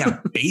 Yeah,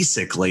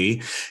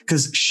 basically.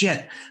 Because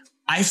shit,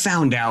 I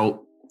found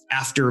out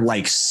after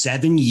like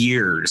 7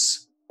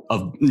 years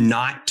of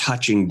not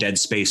touching Dead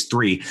Space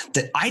 3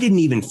 that I didn't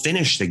even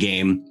finish the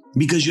game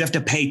because you have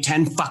to pay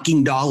 $10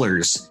 fucking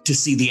to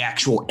see the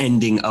actual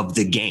ending of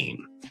the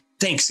game.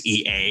 Thanks,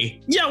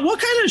 EA. Yeah, what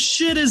kind of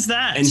shit is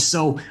that? And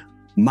so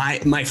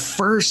my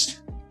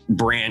first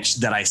branch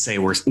that I say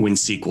when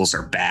sequels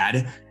are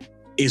bad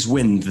is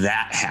when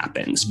that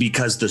happens,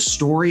 because the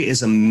story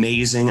is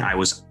amazing. I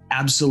was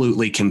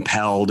absolutely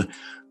compelled.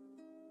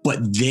 But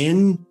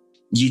then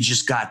you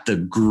just got the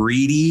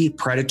greedy,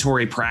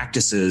 predatory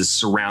practices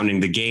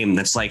surrounding the game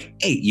that's like,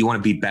 hey, you want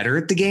to be better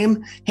at the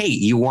game? Hey,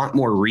 you want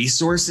more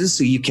resources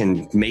so you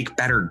can make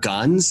better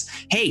guns?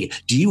 Hey,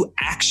 do you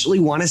actually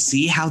want to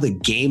see how the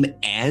game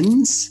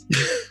ends?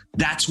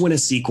 That's when a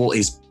sequel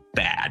is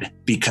bad,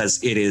 because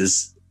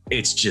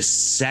it's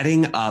just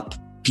setting up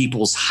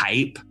people's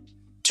hype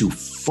to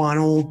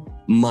funnel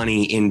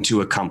money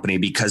into a company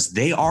because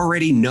they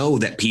already know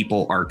that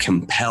people are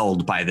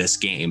compelled by this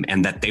game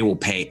and that they will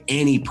pay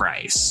any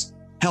price.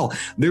 Hell,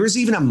 there was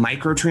even a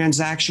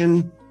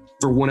microtransaction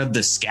for one of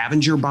the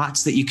scavenger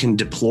bots that you can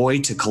deploy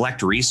to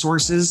collect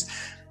resources.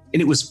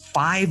 And it was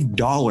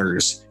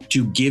 $5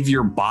 to give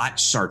your bot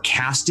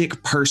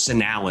sarcastic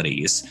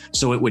personalities.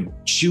 So it would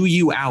chew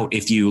you out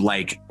if you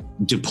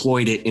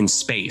deployed it in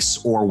space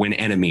or when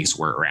enemies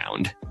were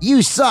around.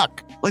 You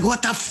suck. Like,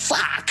 what the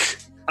fuck?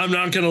 I'm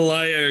not gonna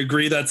lie, I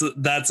agree that's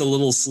a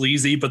little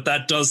sleazy, but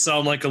that does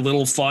sound like a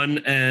little fun,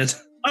 and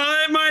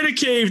I might have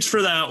caved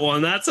for that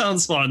one. That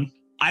sounds fun.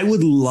 I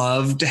would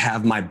love to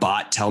have my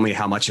bot tell me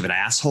how much of an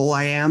asshole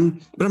I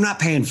am, but I'm not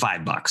paying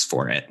 $5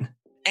 for it.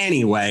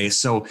 Anyway,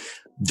 so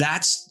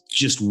that's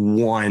just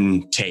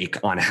one take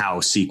on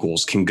how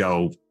sequels can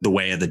go the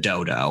way of the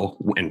dodo,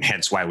 and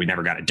hence why we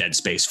never got a Dead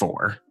Space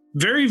 4.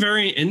 Very,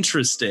 very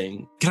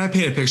interesting. Can I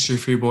paint a picture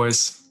for you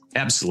boys?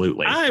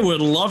 Absolutely. I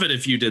would love it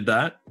if you did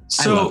that.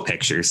 So, I love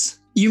pictures.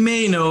 You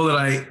may know that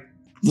I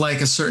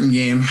like a certain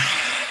game.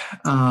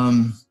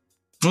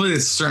 Really,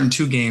 it's certain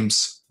two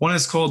games. One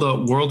is called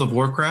World of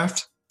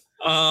Warcraft.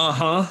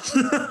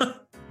 Uh-huh.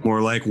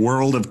 More like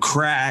World of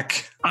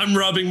Crack. I'm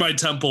rubbing my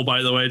temple,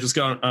 by the way. Just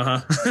going,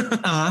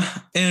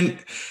 And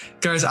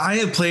guys, I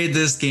have played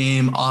this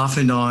game off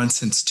and on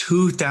since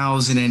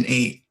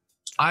 2008.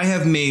 I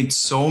have made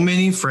so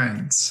many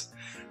friends,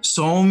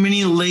 so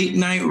many late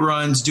night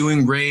runs,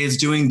 doing raids,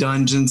 doing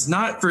dungeons,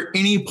 not for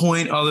any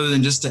point other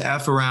than just to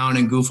F around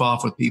and goof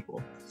off with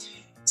people.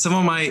 Some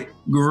of my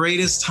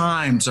greatest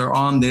times are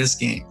on this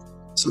game.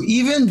 So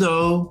even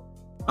though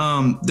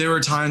there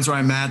were times where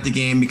I'm mad at the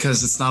game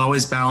because it's not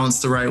always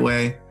balanced the right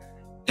way,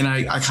 and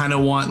I kind of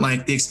want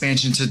like the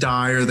expansion to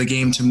die or the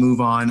game to move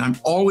on, I'm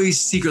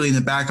always secretly in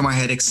the back of my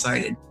head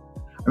excited.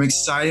 I'm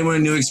excited when a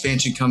new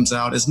expansion comes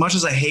out. As much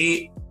as I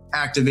hate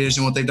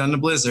Activision, what they've done to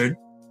Blizzard,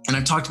 and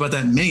I've talked about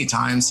that many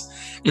times,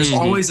 there's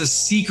always a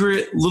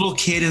secret little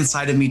kid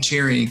inside of me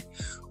cheering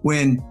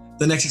when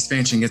the next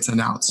expansion gets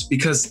announced.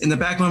 Because in the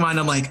back of my mind,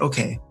 I'm like,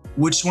 okay,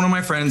 which one of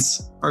my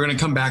friends are going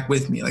to come back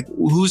with me? Like,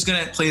 who's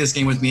going to play this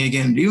game with me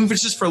again, even if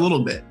it's just for a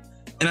little bit?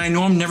 And I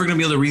know I'm never going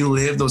to be able to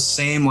relive those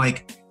same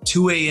like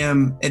 2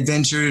 a.m.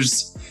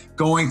 adventures,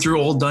 going through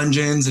old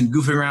dungeons and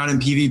goofing around in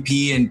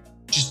PvP and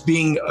just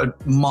being a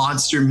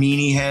monster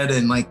meanie head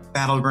and like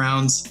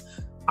battlegrounds.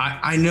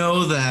 I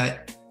know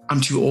that I'm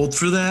too old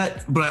for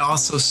that, but I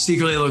also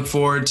secretly look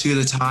forward to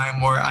the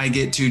time where I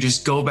get to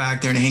just go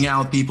back there and hang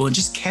out with people and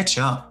just catch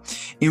up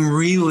and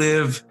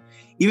relive,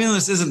 even though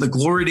this isn't the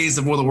glory days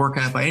of World of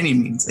Warcraft by any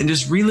means, and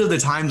just relive the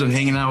times of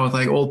hanging out with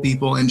like old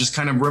people and just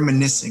kind of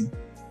reminiscing.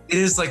 It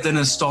is like the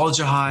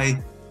nostalgia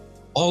high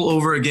all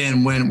over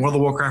again when World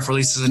of Warcraft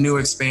releases a new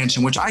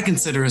expansion, which I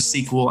consider a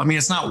sequel. I mean,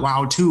 it's not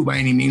WoW 2 by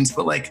any means,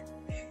 but like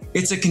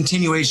it's a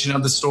continuation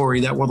of the story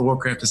that World of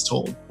Warcraft is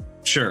told.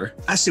 Sure.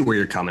 I see where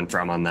you're coming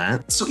from on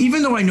that. So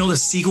even though I know the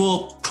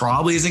sequel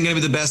probably isn't going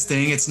to be the best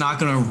thing, it's not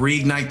going to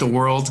reignite the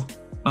world.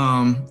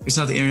 It's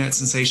not the internet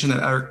sensation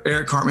that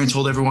Eric Cartman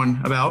told everyone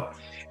about.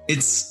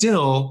 It's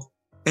still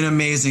an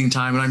amazing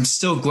time. And I'm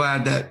still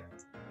glad that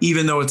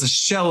even though it's a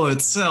shell of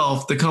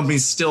itself, the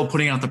company's still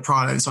putting out the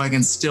product so I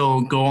can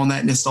still go on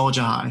that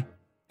nostalgia high.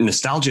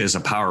 Nostalgia is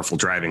a powerful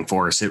driving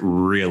force. It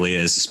really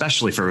is,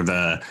 especially for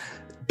the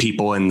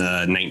people in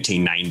the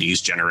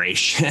 1990s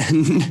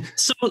generation.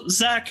 So,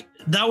 Zach,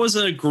 that was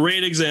a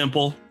great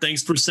example.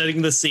 Thanks for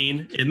setting the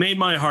scene. It made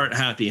my heart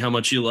happy how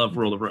much you love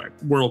World of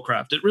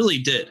Warcraft. It really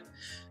did.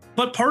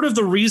 But part of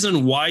the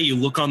reason why you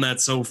look on that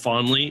so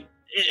fondly,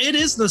 it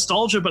is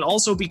nostalgia, but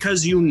also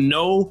because you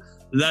know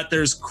that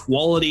there's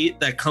quality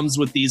that comes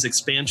with these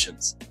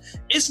expansions.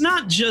 It's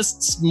not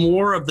just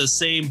more of the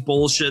same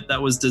bullshit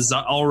that was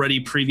already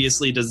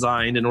previously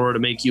designed in order to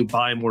make you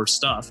buy more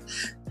stuff.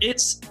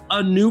 It's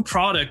a new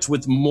product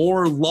with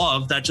more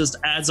love that just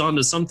adds on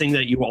to something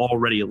that you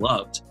already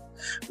loved.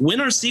 When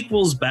are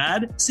sequels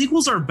bad?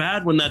 Sequels are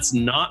bad when that's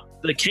not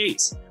the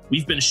case.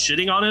 We've been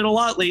shitting on it a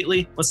lot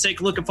lately. Let's take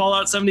a look at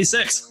Fallout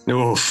 76.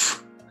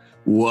 Oof.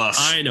 Woof.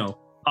 I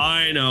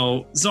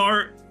know.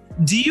 Czar,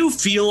 do you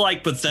feel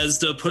like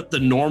Bethesda put the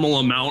normal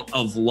amount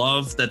of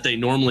love that they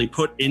normally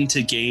put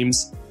into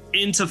games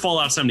into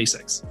Fallout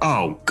 76?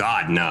 Oh,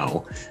 God,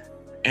 no.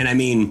 And I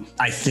mean,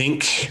 I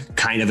think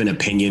kind of an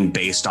opinion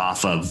based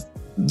off of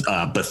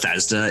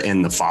Bethesda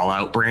and the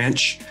Fallout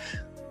branch,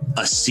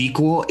 a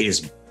sequel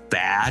is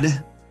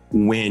bad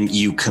when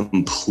you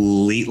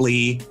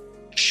completely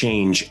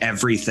change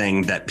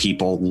everything that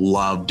people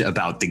loved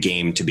about the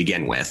game to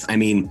begin with. I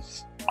mean,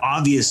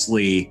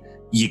 obviously,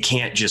 you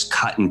can't just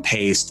cut and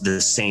paste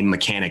the same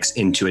mechanics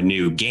into a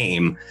new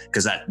game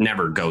because that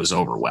never goes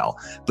over well.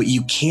 But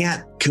you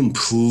can't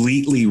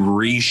completely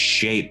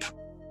reshape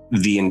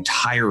the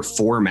entire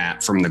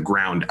format from the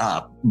ground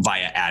up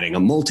via adding a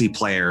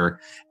multiplayer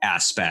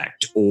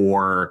aspect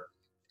or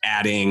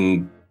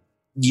adding,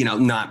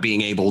 not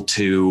being able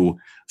to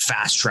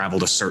fast travel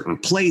to certain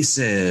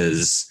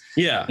places.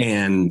 Yeah.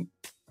 And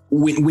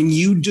when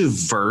you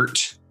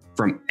divert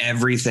from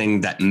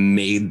everything that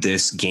made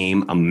this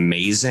game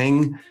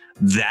amazing,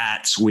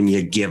 that's when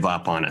you give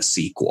up on a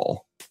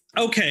sequel.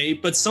 Okay,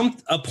 but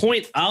a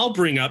point I'll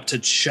bring up to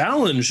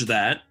challenge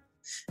that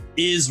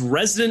is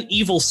Resident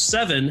Evil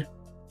 7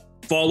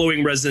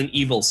 following Resident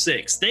Evil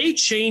 6. They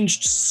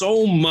changed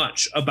so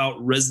much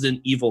about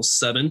Resident Evil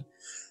 7,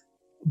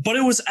 but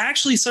it was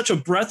actually such a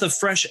breath of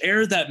fresh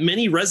air that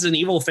many Resident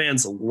Evil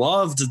fans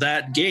loved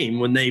that game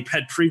when they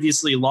had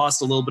previously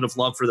lost a little bit of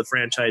love for the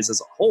franchise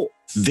as a whole.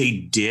 They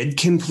did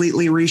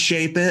completely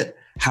reshape it.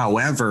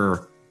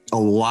 However, a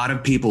lot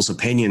of people's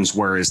opinions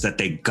were is that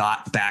they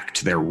got back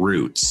to their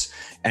roots.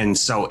 And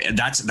so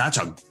that's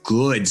a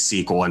good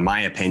sequel, in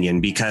my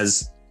opinion,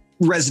 because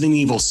Resident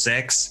Evil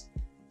 6,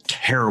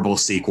 terrible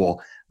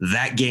sequel.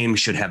 That game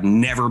should have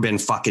never been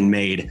fucking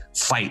made.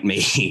 Fight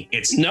me.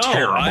 It's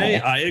terrible.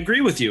 I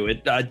agree with you.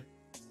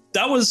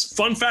 That was,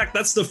 fun fact,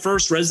 that's the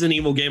first Resident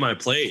Evil game I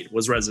played,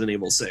 was Resident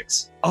Evil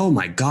 6. Oh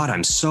my God,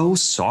 I'm so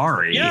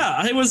sorry. Yeah,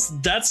 I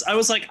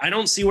was like, I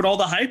don't see what all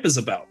the hype is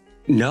about.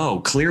 No,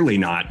 clearly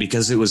not,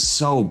 because it was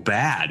so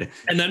bad.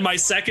 And then my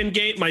second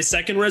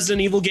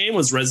Resident Evil game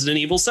was Resident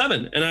Evil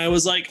 7. And I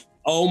was like,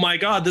 oh my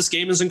God, this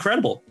game is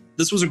incredible.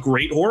 This was a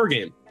great horror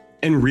game.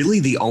 And really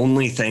the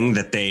only thing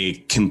that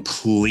they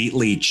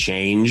completely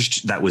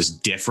changed that was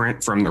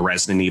different from the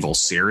Resident Evil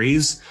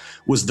series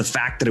was the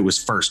fact that it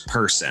was first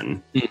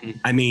person. Mm-hmm.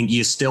 I mean,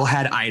 you still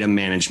had item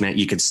management.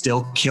 You could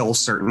still kill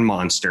certain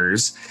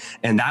monsters.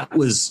 And that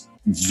was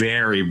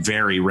very,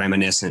 very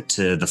reminiscent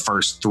to the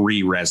first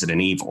 3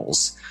 Resident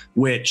Evils,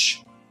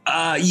 which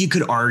you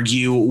could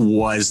argue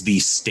was the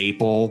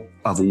staple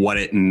of what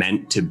it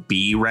meant to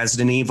be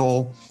Resident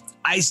Evil.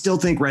 I still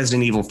think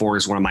Resident Evil 4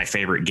 is one of my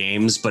favorite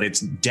games, but it's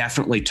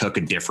definitely took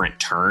a different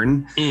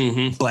turn.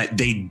 Mm-hmm. But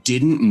they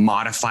didn't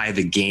modify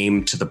the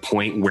game to the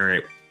point where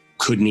it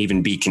couldn't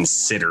even be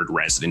considered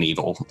Resident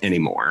Evil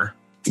anymore,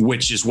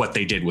 which is what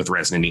they did with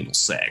Resident Evil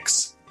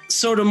 6.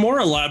 So to more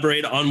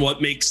elaborate on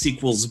what makes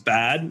sequels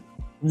bad,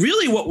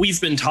 really what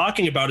we've been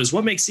talking about is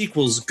what makes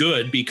sequels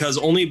good, because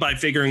only by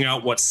figuring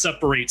out what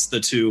separates the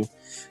two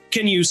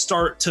can you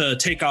start to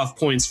take off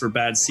points for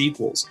bad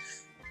sequels.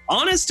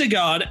 Honest to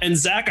God, and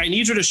Zach, I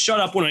need you to shut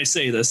up when I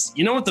say this.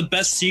 You know what the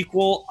best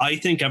sequel I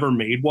think ever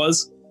made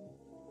was?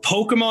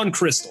 Pokemon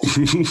Crystal.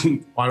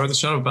 Why would I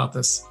shut up about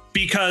this?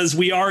 Because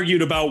we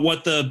argued about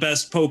what the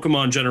best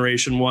Pokemon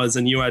generation was,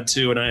 and you had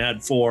 2 and I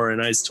had 4,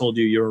 and I told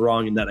you were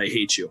wrong and that I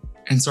hate you.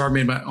 And Zara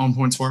made my own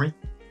points for me?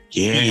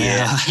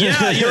 Yeah.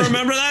 Yeah, you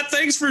remember that?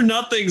 Thanks for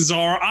nothing,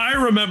 Zara. I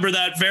remember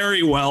that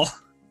very well.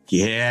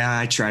 Yeah,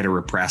 I try to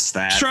repress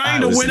that. Trying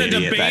to win a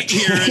debate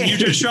here,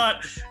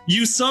 and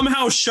you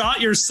somehow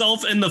shot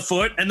yourself in the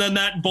foot, and then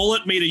that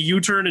bullet made a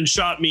U-turn and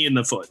shot me in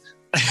the foot.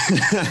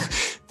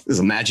 It was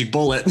a magic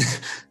bullet.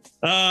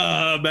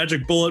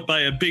 Magic bullet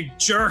by a big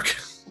jerk.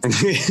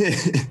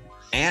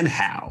 And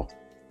how?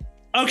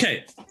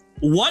 Okay,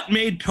 what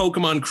made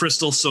Pokemon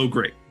Crystal so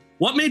great?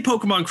 What made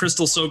Pokemon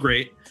Crystal so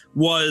great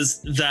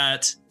was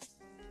that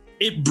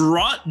it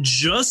brought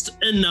just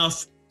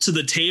enough to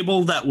the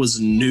table that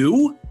was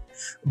new,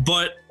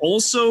 but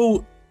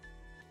also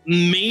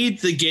made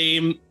the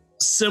game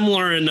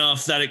similar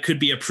enough that it could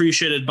be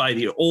appreciated by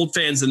the old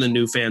fans and the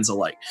new fans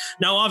alike.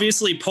 Now,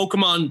 obviously,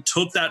 Pokemon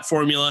took that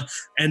formula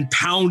and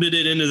pounded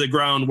it into the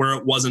ground where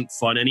it wasn't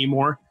fun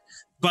anymore.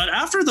 But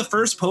after the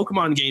first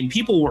Pokemon game,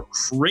 people were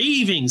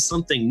craving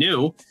something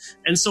new.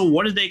 And so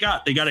what did they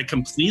got? They got a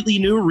completely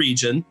new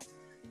region.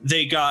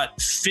 They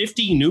got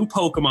 50 new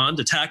Pokemon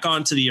to tack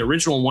on to the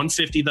original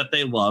 150 that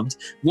they loved.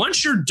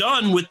 Once you're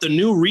done with the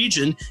new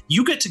region,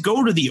 you get to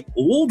go to the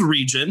old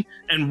region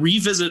and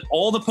revisit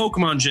all the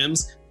Pokemon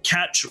gyms,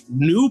 catch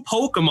new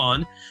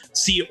Pokemon,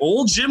 see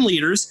old gym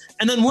leaders,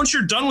 and then once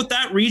you're done with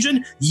that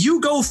region,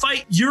 you go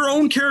fight your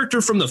own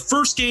character from the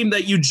first game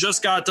that you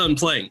just got done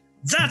playing.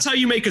 That's how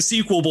you make a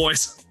sequel,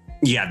 boys.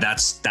 Yeah, that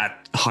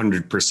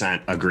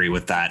 100% agree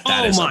with that.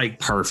 That is a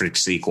perfect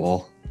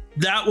sequel.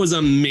 That was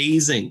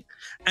amazing.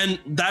 And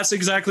that's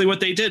exactly what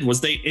they did, was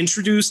they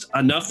introduced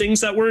enough things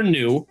that were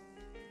new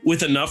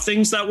with enough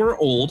things that were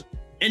old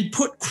and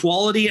put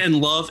quality and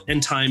love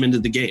and time into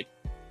the game.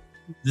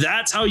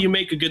 That's how you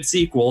make a good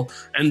sequel.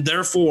 And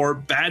therefore,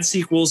 bad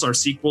sequels are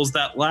sequels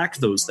that lack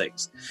those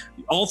things.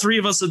 All 3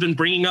 of us have been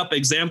bringing up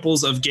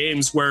examples of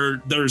games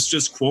where there's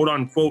just quote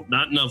unquote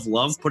not enough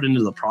love put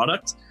into the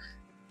product.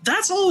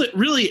 That's all it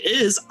really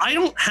is. I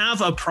don't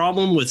have a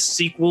problem with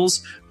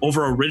sequels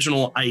over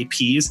original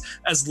IPs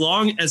as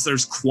long as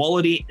there's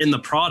quality in the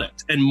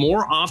product. And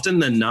more often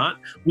than not,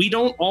 we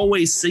don't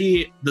always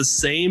see the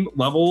same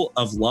level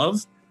of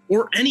love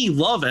or any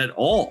love at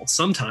all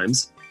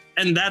sometimes.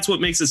 And that's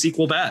what makes a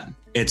sequel bad.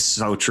 It's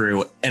so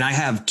true. And I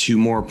have 2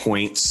 more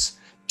points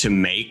to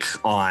make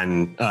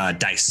on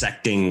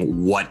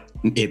dissecting what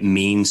it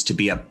means to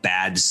be a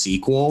bad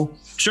sequel.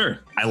 Sure.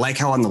 I like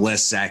how on the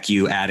list, Zach,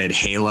 you added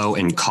Halo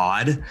and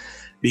COD,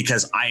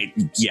 because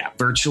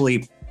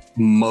virtually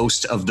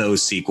most of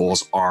those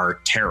sequels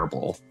are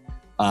terrible.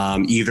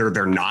 Either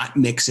they're not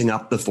mixing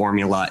up the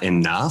formula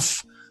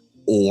enough,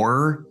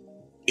 or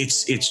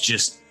it's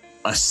just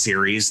a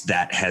series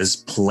that has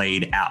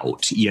played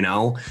out, you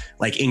know?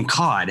 Like in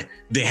COD,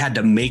 they had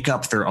to make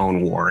up their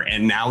own war,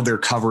 and now they're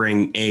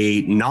covering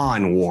a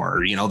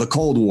non-war, you know, the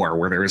Cold War,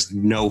 where there is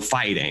no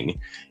fighting.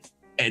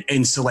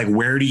 And so, like,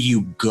 where do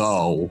you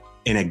go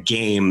in a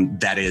game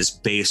that is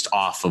based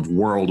off of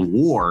world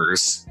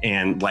wars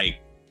and like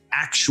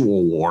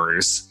actual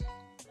wars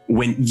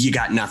when you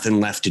got nothing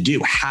left to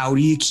do? How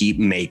do you keep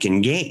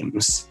making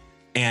games?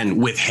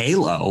 And with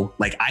Halo,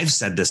 like I've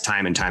said this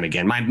time and time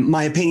again,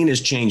 my opinion has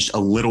changed a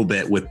little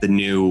bit with the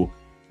new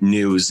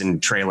news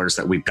and trailers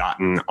that we've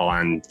gotten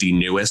on the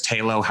newest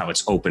Halo, how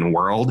it's open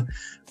world.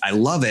 I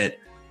love it,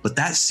 but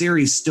that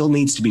series still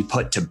needs to be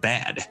put to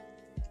bed.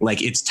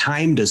 Like, it's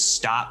time to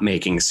stop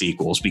making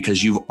sequels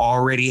because you've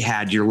already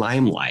had your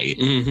limelight,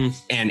 and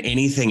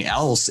anything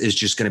else is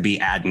just going to be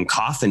adding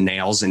coffin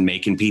nails and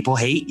making people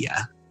hate you.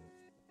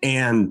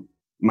 And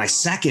my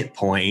second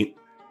point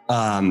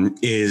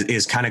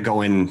is kind of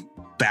going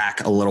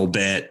back a little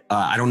bit.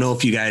 I don't know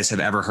if you guys have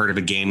ever heard of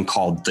a game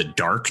called The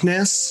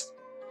Darkness.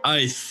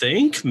 I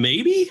think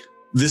maybe.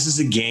 This is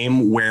a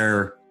game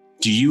where,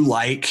 do you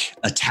like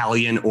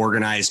Italian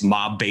organized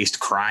mob-based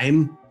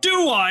crime?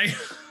 Do I?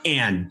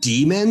 And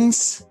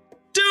demons?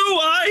 Do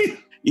I?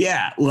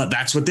 Yeah, well,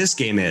 that's what this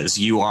game is.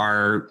 You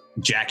are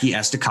Jackie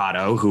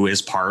Estacado, who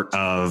is part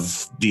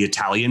of the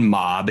Italian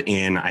mob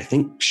in, I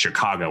think,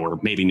 Chicago or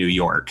maybe New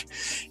York.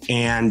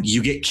 And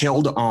you get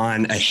killed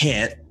on a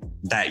hit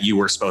that you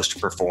were supposed to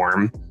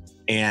perform,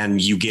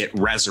 and you get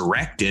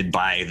resurrected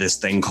by this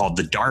thing called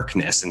the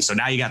Darkness. And so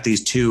now you got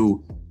these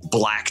two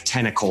black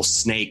tentacle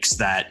snakes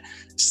that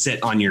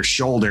sit on your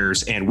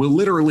shoulders and will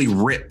literally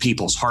rip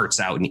people's hearts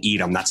out and eat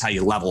them. That's how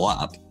you level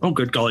up. Oh,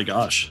 good golly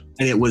gosh.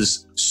 And it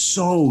was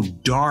so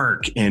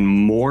dark and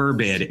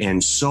morbid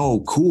and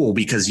so cool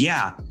because,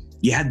 yeah,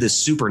 you had this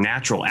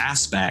supernatural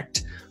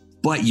aspect,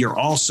 but you're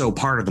also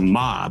part of the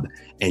mob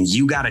and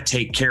you got to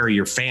take care of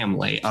your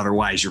family.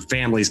 Otherwise, your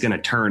family's going to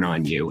turn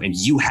on you and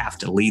you have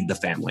to lead the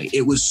family.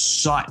 It was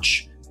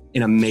such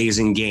an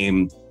amazing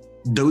game.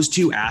 Those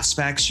two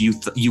aspects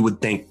you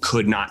would think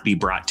could not be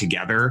brought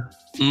together,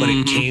 but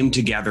it came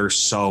together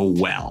so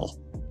well.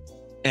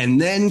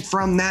 And then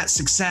from that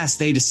success,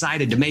 they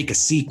decided to make a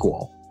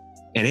sequel,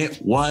 and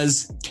it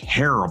was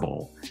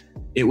terrible.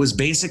 It was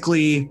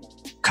basically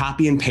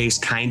copy and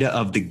paste kind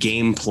of the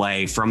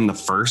gameplay from the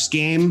first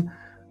game,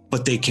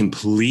 but they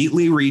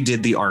completely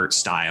redid the art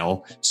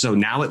style. So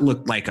now it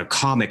looked like a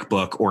comic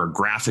book or a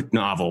graphic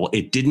novel.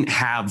 It didn't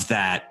have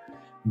that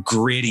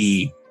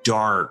gritty,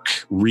 dark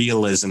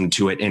realism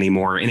to it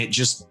anymore. And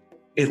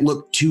it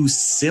looked too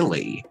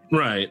silly.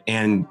 Right.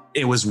 And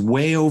it was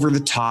way over the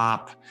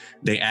top.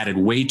 They added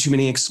way too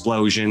many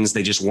explosions.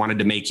 They just wanted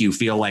to make you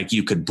feel like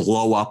you could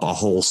blow up a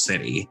whole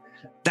city.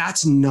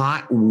 That's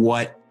not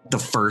what the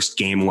first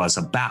game was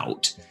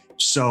about.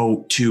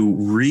 So to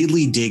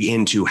really dig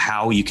into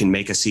how you can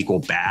make a sequel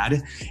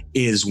bad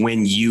is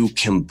when you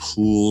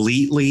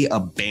completely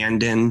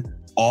abandon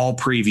all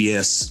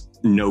previous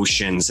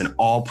notions and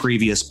all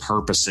previous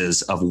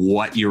purposes of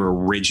what your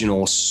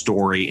original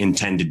story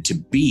intended to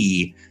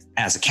be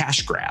as a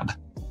cash grab.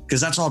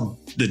 Because that's all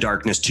The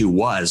Darkness 2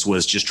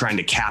 was just trying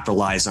to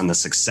capitalize on the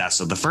success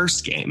of the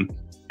first game.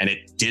 And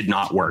it did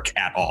not work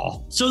at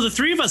all. So the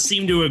three of us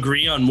seem to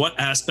agree on what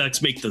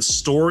aspects make the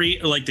story,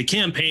 like the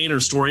campaign or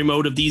story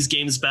mode of these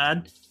games,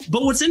 bad.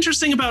 But what's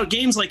interesting about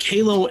games like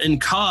Halo and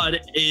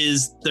COD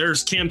is their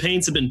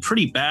campaigns have been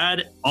pretty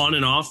bad on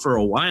and off for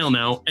a while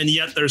now, and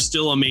yet they're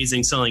still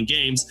amazing selling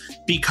games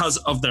because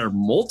of their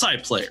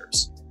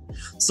multiplayers.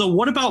 So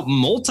what about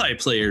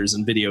multiplayers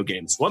in video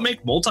games? What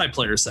make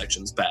multiplayer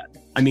sections bad?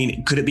 I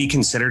mean, could it be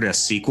considered a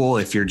sequel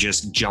if you're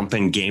just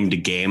jumping game to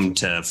game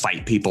to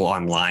fight people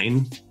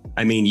online?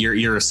 I mean,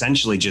 you're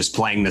essentially just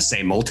playing the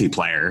same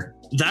multiplayer.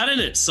 That in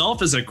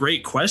itself is a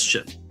great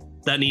question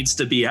that needs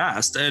to be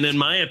asked. And in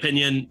my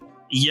opinion,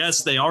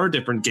 yes, they are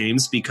different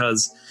games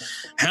because,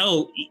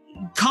 hell,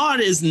 COD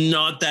is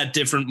not that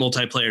different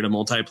multiplayer to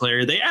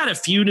multiplayer. They add a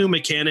few new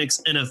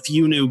mechanics and a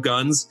few new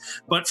guns,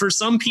 but for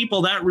some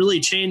people, that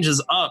really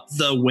changes up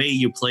the way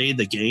you play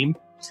the game.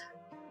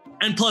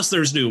 And plus,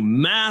 there's new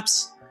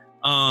maps,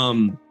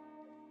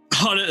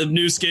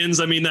 new skins.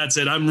 I mean, that's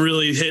it. I'm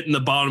really hitting the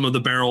bottom of the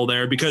barrel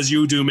there because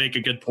you do make a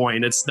good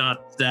point. It's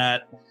not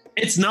that.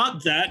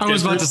 I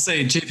was about to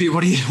say, JP,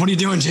 what are you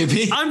doing,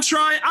 JP?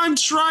 I'm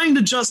trying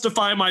to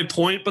justify my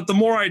point, but the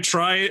more I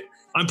try it,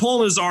 I'm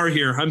pulling a Czar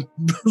here. I'm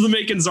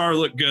making Czar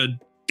look good.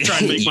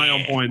 Trying to make my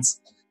own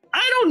points.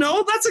 I don't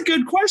know. That's a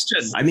good question.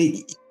 I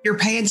mean, you're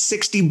paying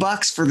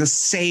 $60 for the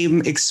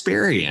same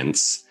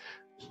experience.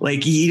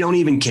 Like, you don't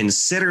even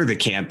consider the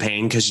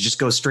campaign because you just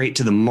go straight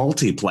to the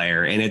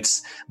multiplayer. And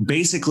it's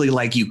basically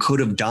like you could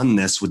have done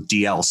this with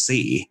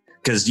DLC.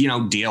 Because,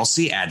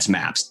 DLC adds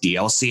maps,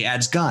 DLC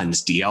adds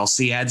guns,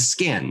 DLC adds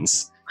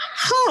skins.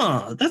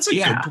 Huh. That's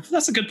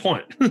a good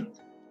point.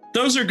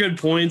 Those are good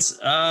points.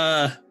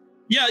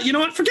 Yeah, you know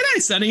what? Forget I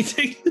said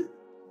anything.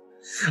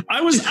 I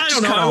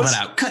don't know. Cut all that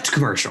out. Cut to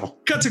commercial.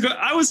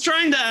 I was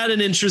trying to add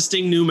an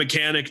interesting new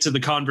mechanic to the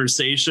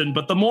conversation,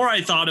 but the more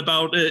I thought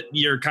about it,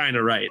 you're kind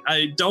of right.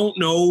 I don't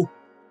know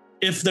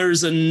if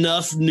there's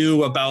enough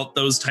new about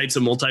those types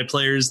of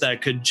multiplayers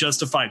that could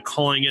justify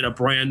calling it a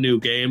brand new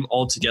game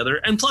altogether.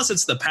 And plus,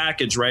 it's the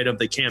package, right, of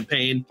the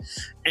campaign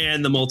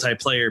and the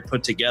multiplayer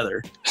put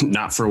together.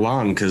 Not for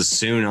long, because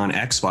soon on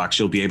Xbox,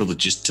 you'll be able to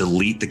just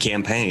delete the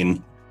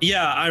campaign.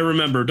 Yeah, I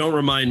remember. Don't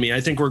remind me. I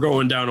think we're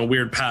going down a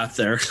weird path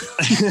there.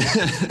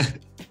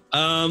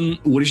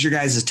 What is your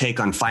guys'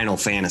 take on Final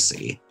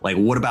Fantasy? Like,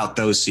 what about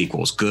those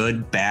sequels?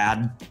 Good,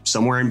 bad,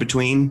 somewhere in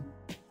between?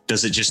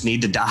 Does it just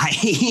need to die?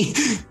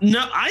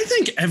 No, I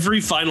think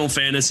every Final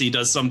Fantasy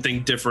does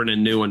something different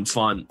and new and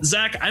fun.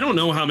 Zach, I don't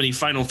know how many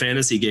Final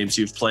Fantasy games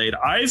you've played.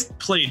 I've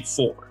played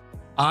 4.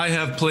 I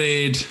have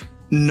played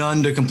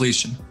none to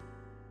completion.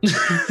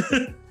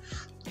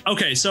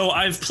 Okay, so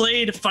I've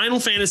played Final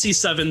Fantasy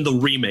VII, the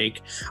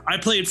remake. I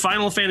played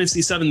Final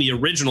Fantasy VII, the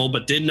original,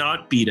 but did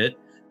not beat it.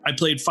 I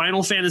played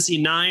Final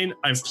Fantasy IX.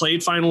 I've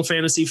played Final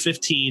Fantasy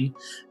 15,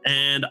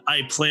 and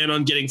I plan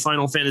on getting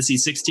Final Fantasy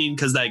 16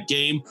 because that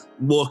game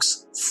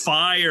looks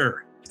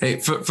fire. Hey,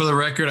 for the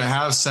record, I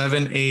have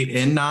 7, 8,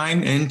 and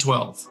 9, and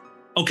 12.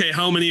 Okay,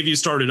 how many of you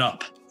started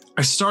up?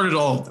 I started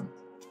all of them.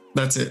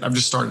 That's it. I've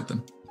just started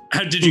them.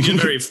 Did you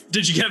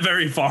get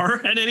very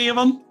far at any of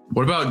them?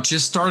 What about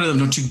just started them?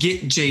 Don't you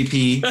get,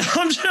 JP?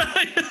 I'm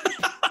trying.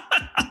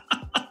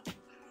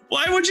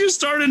 Why would you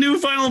start a new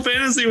Final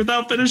Fantasy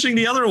without finishing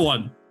the other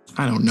one?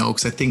 I don't know,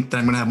 because I think that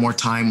I'm going to have more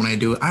time when I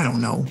do it. I don't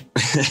know.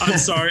 I'm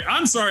sorry.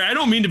 I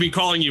don't mean to be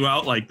calling you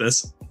out like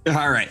this.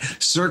 All right.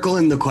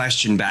 Circling the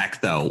question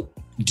back, though,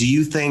 do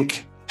you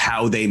think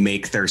how they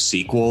make their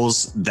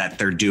sequels that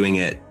they're doing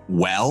it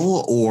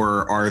well,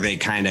 or are they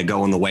kind of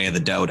going the way of the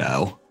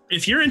dodo?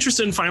 If you're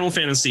interested in Final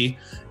Fantasy,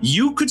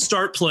 you could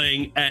start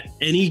playing at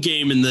any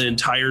game in the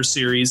entire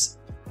series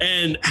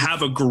and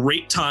have a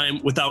great time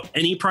without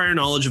any prior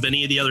knowledge of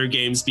any of the other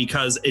games,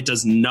 because it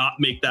does not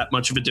make that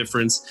much of a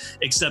difference,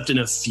 except in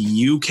a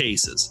few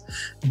cases.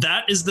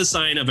 That is the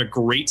sign of a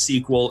great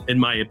sequel, in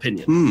my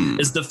opinion,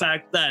 is the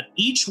fact that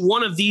each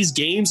one of these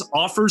games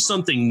offers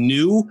something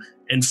new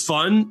and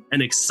fun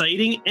and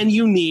exciting and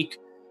unique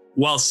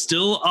while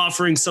still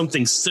offering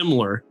something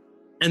similar.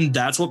 And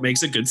that's what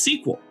makes a good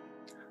sequel.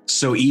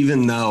 So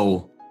even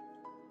though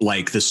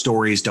like the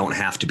stories don't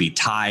have to be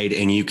tied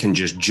and you can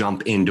just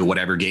jump into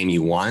whatever game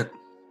you want,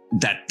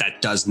 that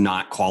does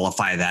not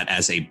qualify that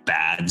as a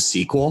bad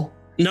sequel?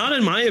 Not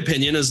in my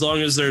opinion, as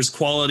long as there's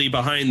quality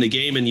behind the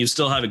game and you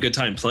still have a good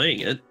time playing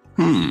it.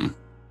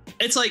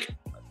 It's like,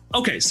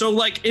 okay, so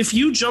like if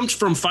you jumped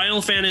from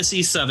Final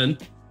Fantasy VII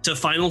to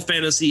Final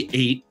Fantasy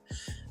VIII,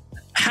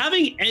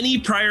 having any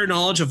prior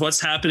knowledge of what's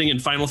happening in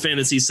Final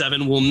Fantasy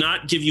VII will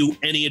not give you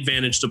any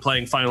advantage to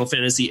playing Final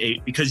Fantasy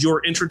VIII, because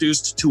you're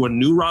introduced to a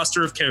new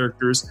roster of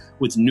characters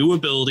with new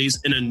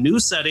abilities in a new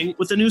setting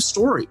with a new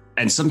story.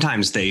 And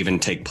sometimes they even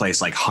take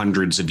place like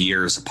hundreds of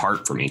years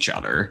apart from each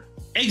other.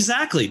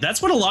 Exactly.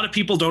 That's what a lot of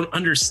people don't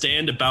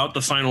understand about the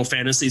Final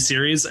Fantasy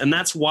series, and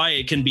that's why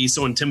it can be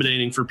so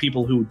intimidating for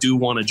people who do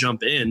want to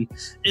jump in,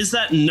 is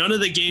that none of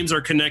the games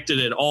are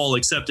connected at all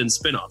except in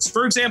spin-offs.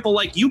 For example,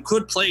 like you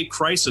could play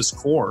Crisis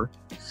Core,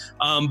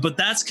 but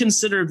that's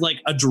considered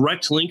like a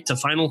direct link to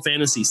Final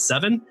Fantasy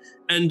VII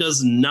and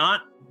does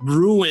not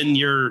ruin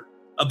your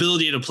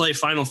ability to play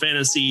Final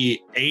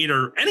Fantasy VIII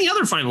or any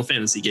other Final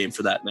Fantasy game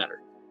for that matter.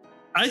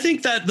 I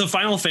think that the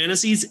Final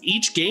Fantasies,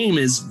 each game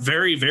is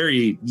very,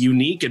 very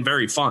unique and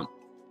very fun.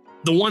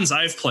 The ones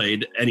I've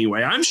played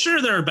anyway. I'm sure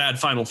there are bad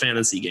Final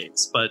Fantasy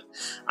games, but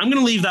I'm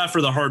going to leave that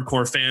for the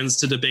hardcore fans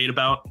to debate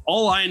about.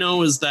 All I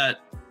know is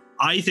that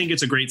I think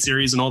it's a great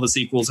series and all the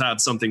sequels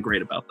have something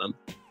great about them.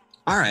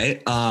 All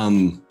right.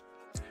 I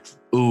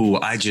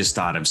just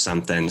thought of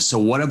something. So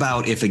what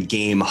about if a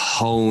game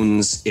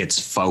hones its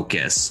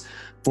focus?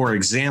 For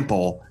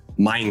example,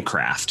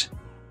 Minecraft.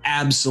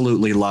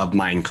 Absolutely love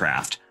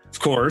Minecraft. Of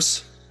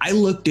course. I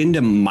looked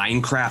into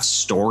Minecraft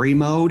story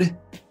mode.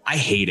 I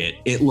hate it.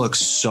 It looks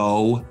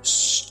so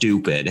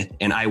stupid,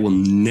 and I will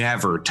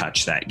never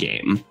touch that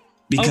game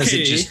because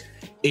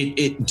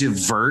it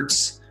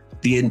diverts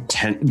the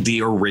intent,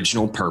 the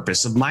original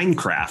purpose of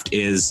Minecraft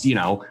is,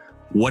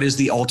 what is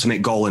the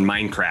ultimate goal in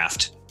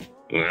Minecraft?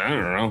 I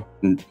don't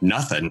know.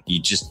 Nothing.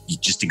 You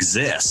just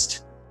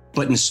exist.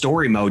 But in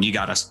story mode, you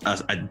got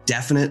a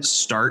definite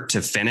start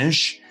to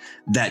finish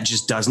that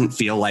just doesn't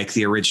feel like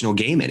the original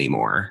game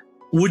anymore.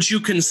 Would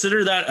you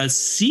consider that a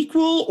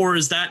sequel or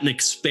is that an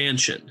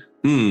expansion?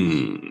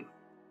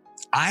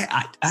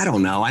 I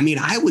don't know. I mean,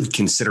 I would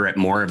consider it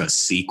more of a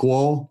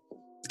sequel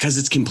because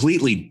it's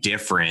completely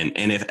different.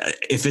 And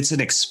if it's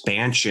an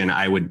expansion,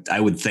 I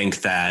would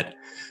think that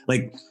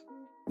like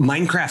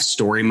Minecraft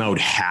story mode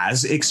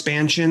has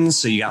expansions.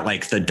 So you got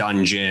like the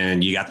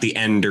dungeon, you got the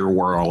Ender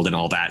world and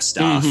all that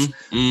stuff.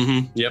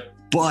 Yep.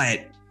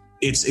 But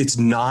it's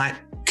not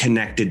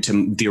connected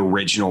to the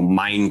original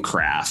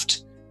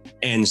Minecraft.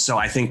 And so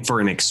I think for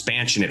an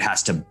expansion, it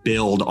has to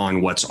build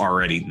on what's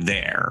already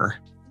there.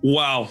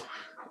 Wow.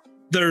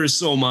 There is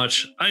so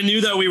much. I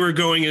knew that we were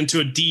going into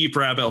a deep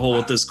rabbit hole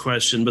with this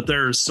question, but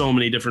there are so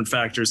many different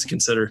factors to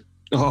consider.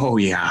 Oh,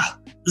 yeah.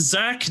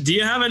 Zach, do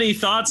you have any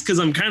thoughts? Because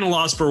I'm kind of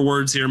lost for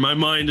words here. My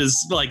mind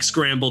is like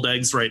scrambled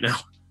eggs right now.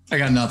 I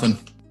got nothing.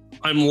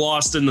 I'm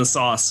lost in the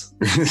sauce.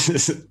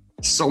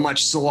 So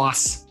much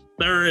sauce.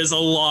 There is a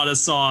lot of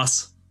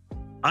sauce.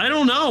 I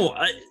don't know.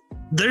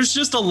 There's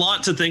just a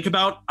lot to think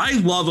about. I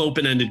love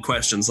open-ended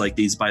questions like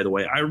these, by the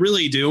way. I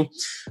really do.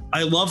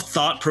 I love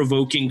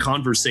thought-provoking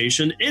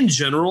conversation in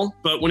general,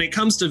 but when it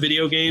comes to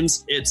video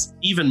games, it's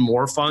even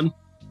more fun,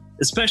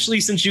 especially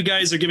since you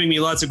guys are giving me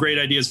lots of great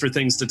ideas for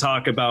things to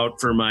talk about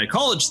for my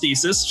college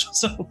thesis.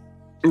 So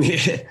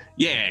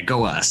Yeah,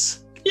 go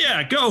us.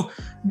 Yeah,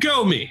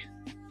 go me.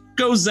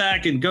 Go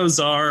Zach and go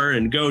Czar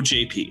and go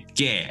JP.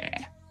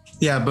 Yeah.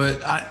 Yeah,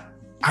 but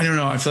I don't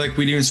know. I feel like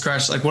we didn't even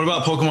scratch. Like, what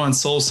about Pokemon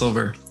Soul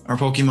Silver or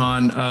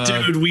Pokemon?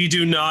 Dude, we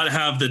do not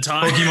have the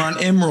time.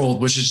 Pokemon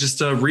Emerald, which is just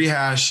a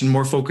rehash and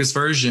more focused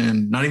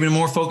version. Not even a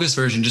more focused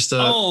version. Just a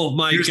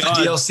here's the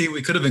DLC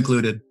we could have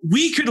included.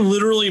 We could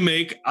literally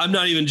make, I'm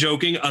not even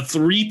joking, a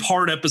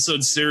 3-part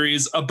episode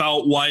series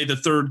about why the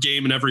third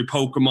game in every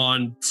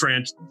Pokemon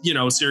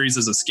series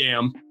is a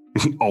scam.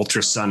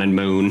 Ultra Sun and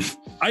Moon.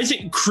 I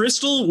think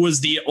Crystal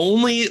was the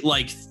only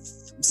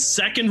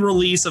second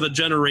release of a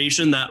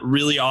generation that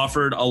really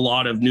offered a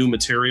lot of new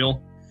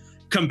material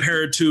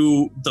compared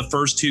to the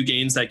first 2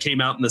 games that came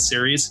out in the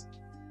series.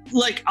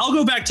 Like, I'll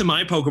go back to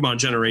my Pokemon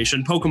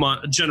generation,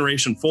 Pokemon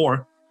Generation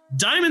 4.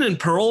 Diamond and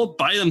Pearl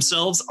by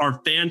themselves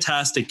are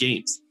fantastic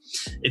games.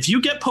 If you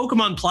get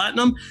Pokemon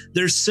Platinum,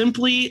 there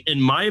simply,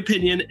 in my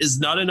opinion, is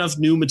not enough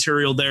new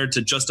material there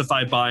to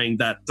justify buying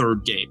that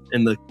third game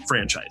in the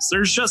franchise.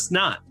 There's just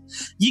not.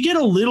 You get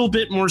a little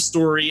bit more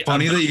story.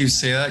 Funny that you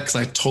say that, because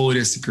I totally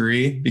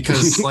disagree.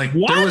 Because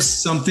there was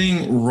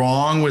something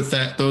wrong with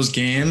those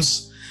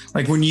games.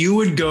 Like, when you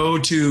would go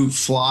to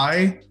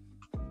fly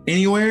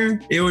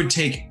anywhere, it would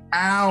take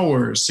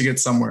hours to get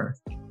somewhere.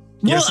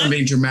 Yes, I'm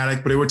being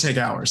dramatic, but it would take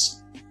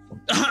hours.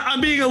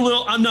 I'm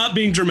not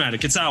being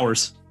dramatic. It's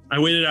hours. I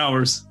waited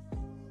hours.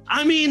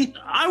 I mean,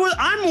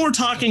 I'm more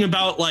talking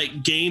about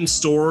like game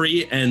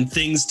story and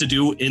things to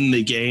do in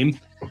the game.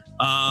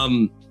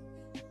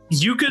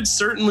 You could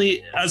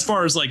certainly, as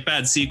far as like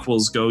bad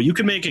sequels go, you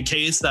could make a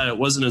case that it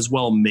wasn't as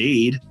well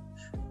made,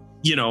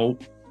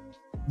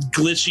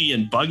 glitchy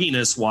and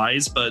bugginess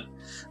wise, but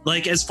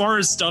like as far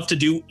as stuff to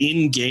do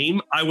in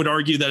game, I would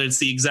argue that it's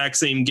the exact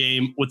same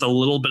game with a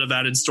little bit of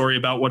added story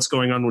about what's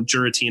going on with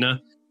Giratina,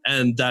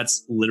 and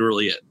that's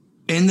literally it.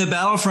 In the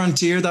Battle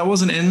Frontier, that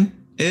wasn't in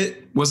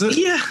it, was it?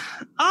 Yeah.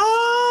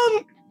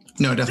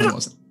 No, it definitely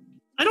wasn't.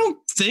 I don't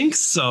think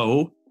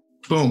so.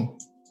 Boom.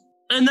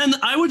 And then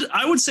I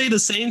would say the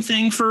same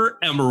thing for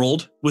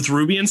Emerald with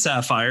Ruby and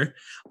Sapphire.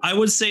 I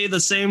would say the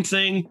same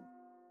thing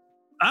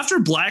after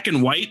Black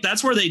and White.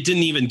 That's where they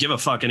didn't even give a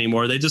fuck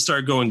anymore. They just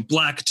started going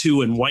Black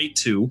 2 and White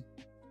 2.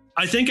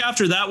 I think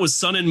after that was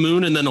Sun and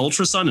Moon and then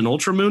Ultra Sun and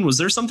Ultra Moon. Was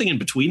there something in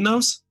between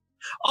those?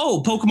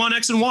 Oh, Pokemon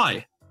X and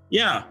Y.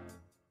 Yeah.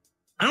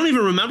 I don't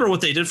even remember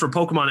what they did for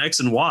Pokemon X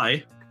and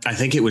Y. I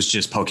think it was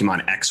just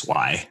Pokemon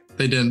XY.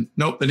 They didn't.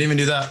 Nope, they didn't even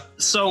do that.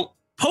 So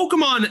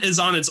Pokemon is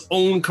on its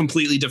own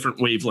completely different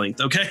wavelength,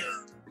 okay?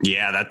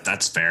 Yeah,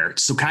 that's fair.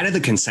 So kind of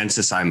the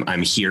consensus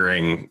I'm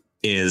hearing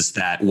is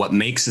that what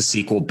makes a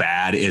sequel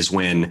bad is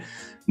when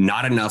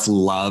not enough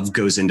love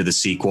goes into the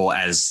sequel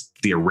as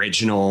the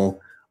original.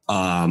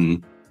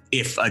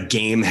 If a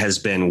game has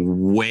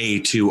been way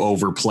too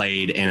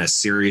overplayed and a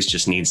series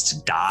just needs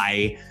to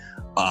die,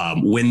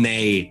 when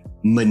they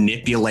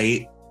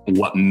manipulate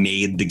what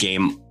made the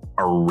game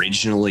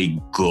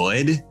originally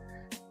good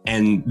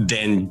and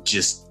then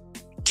just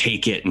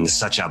take it in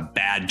such a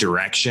bad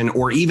direction,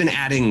 or even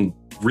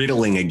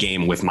riddling a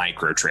game with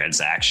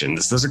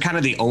microtransactions. Those are kind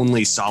of the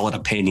only solid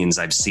opinions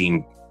I've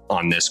seen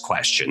on this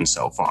question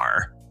so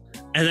far.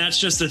 And that's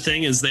just the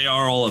thing, is they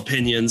are all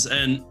opinions.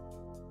 And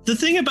the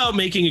thing about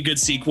making a good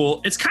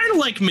sequel, it's kind of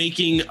like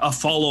making a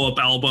follow-up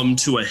album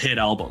to a hit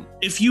album.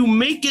 If you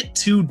make it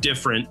too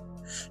different,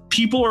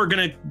 people are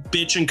going to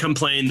bitch and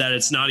complain that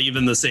it's not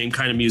even the same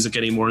kind of music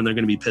anymore, and they're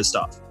going to be pissed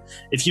off.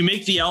 If you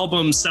make the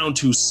album sound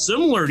too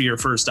similar to your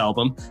first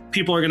album,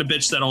 people are going to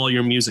bitch that all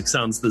your music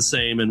sounds the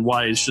same and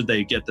why should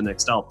they get the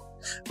next album.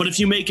 But if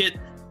you make it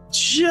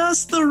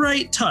just the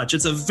right touch,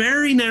 it's a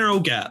very narrow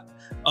gap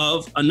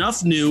of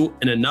enough new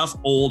and enough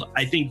old.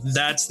 I think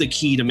that's the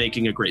key to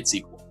making a great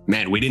sequel.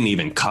 Man, we didn't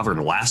even cover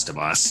The Last of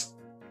Us.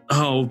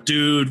 Oh,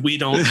 dude, we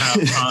don't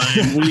have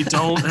time. We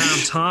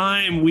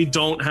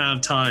don't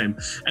have time.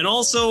 And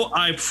also,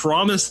 I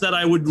promised that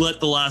I would let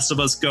The Last of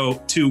Us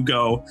 2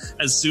 go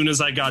as soon as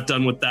I got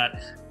done with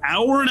that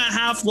 1.5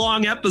 hour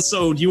long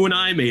episode you and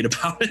I made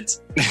about it.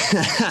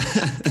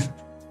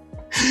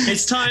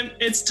 It's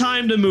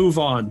time to move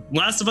on.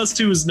 Last of Us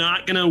 2 is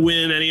not going to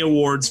win any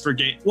awards for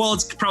game. Well,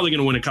 it's probably going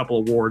to win a couple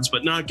awards,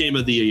 but not Game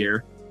of the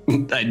Year.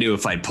 I knew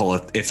if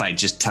I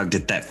just tugged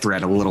at that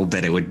thread a little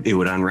bit, it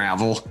would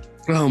unravel.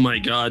 Oh my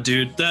God,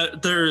 dude,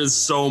 there is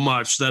so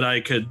much that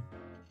I could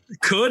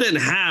and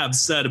have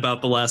said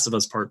about The Last of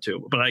Us Part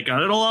 2, but I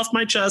got it all off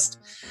my chest.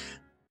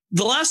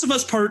 The Last of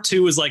Us Part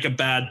 2 is like a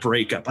bad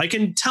breakup. I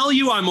can tell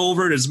you I'm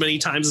over it as many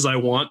times as I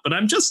want, but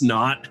I'm just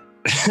not.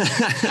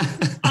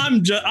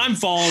 I'm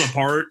falling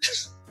apart.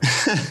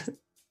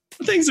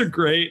 Things are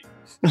great.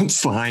 I'm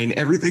fine.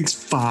 Everything's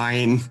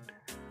fine.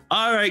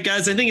 All right,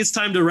 guys, I think it's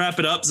time to wrap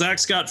it up.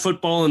 Zach's got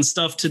football and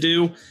stuff to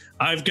do.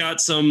 I've got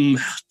some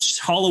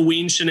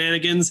Halloween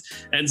shenanigans,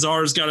 and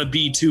Czar's got to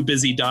be too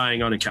busy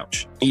dying on a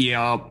couch.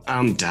 Yup,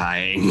 I'm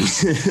dying.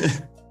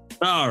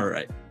 All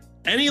right.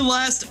 Any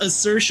last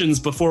assertions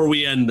before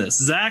we end this?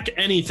 Zach,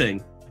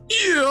 anything?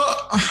 Yeah.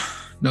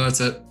 No,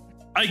 that's it.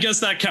 I guess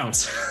that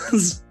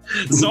counts.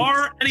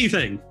 Czar,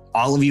 anything?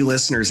 all of you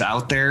listeners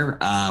out there,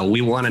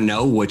 we want to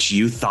know what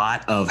you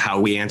thought of how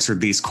we answered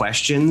these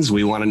questions.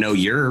 We want to know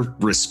your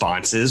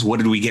responses. What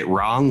did we get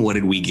wrong? What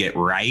did we get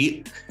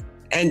right?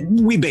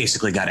 And we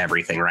basically got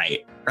everything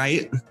right?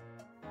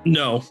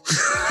 No.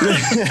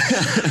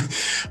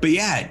 But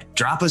yeah,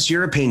 drop us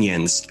your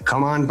opinions.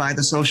 Come on by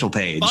the social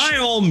page. By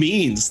all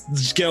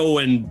means, go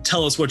and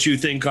tell us what you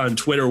think on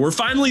Twitter. We're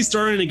finally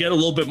starting to get a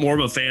little bit more of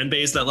a fan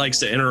base that likes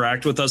to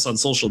interact with us on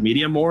social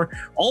media more.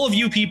 All of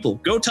you people,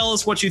 go tell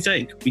us what you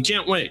think. We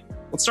can't wait.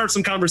 Let's start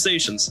some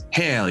conversations.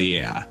 Hell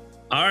yeah.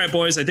 All right,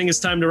 boys, I think it's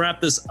time to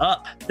wrap this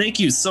up. Thank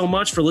you so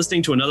much for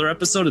listening to another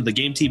episode of the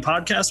Game Tea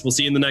Podcast. We'll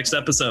see you in the next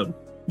episode.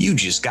 You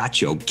just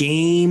got your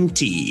game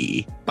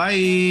tea.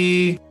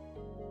 Bye.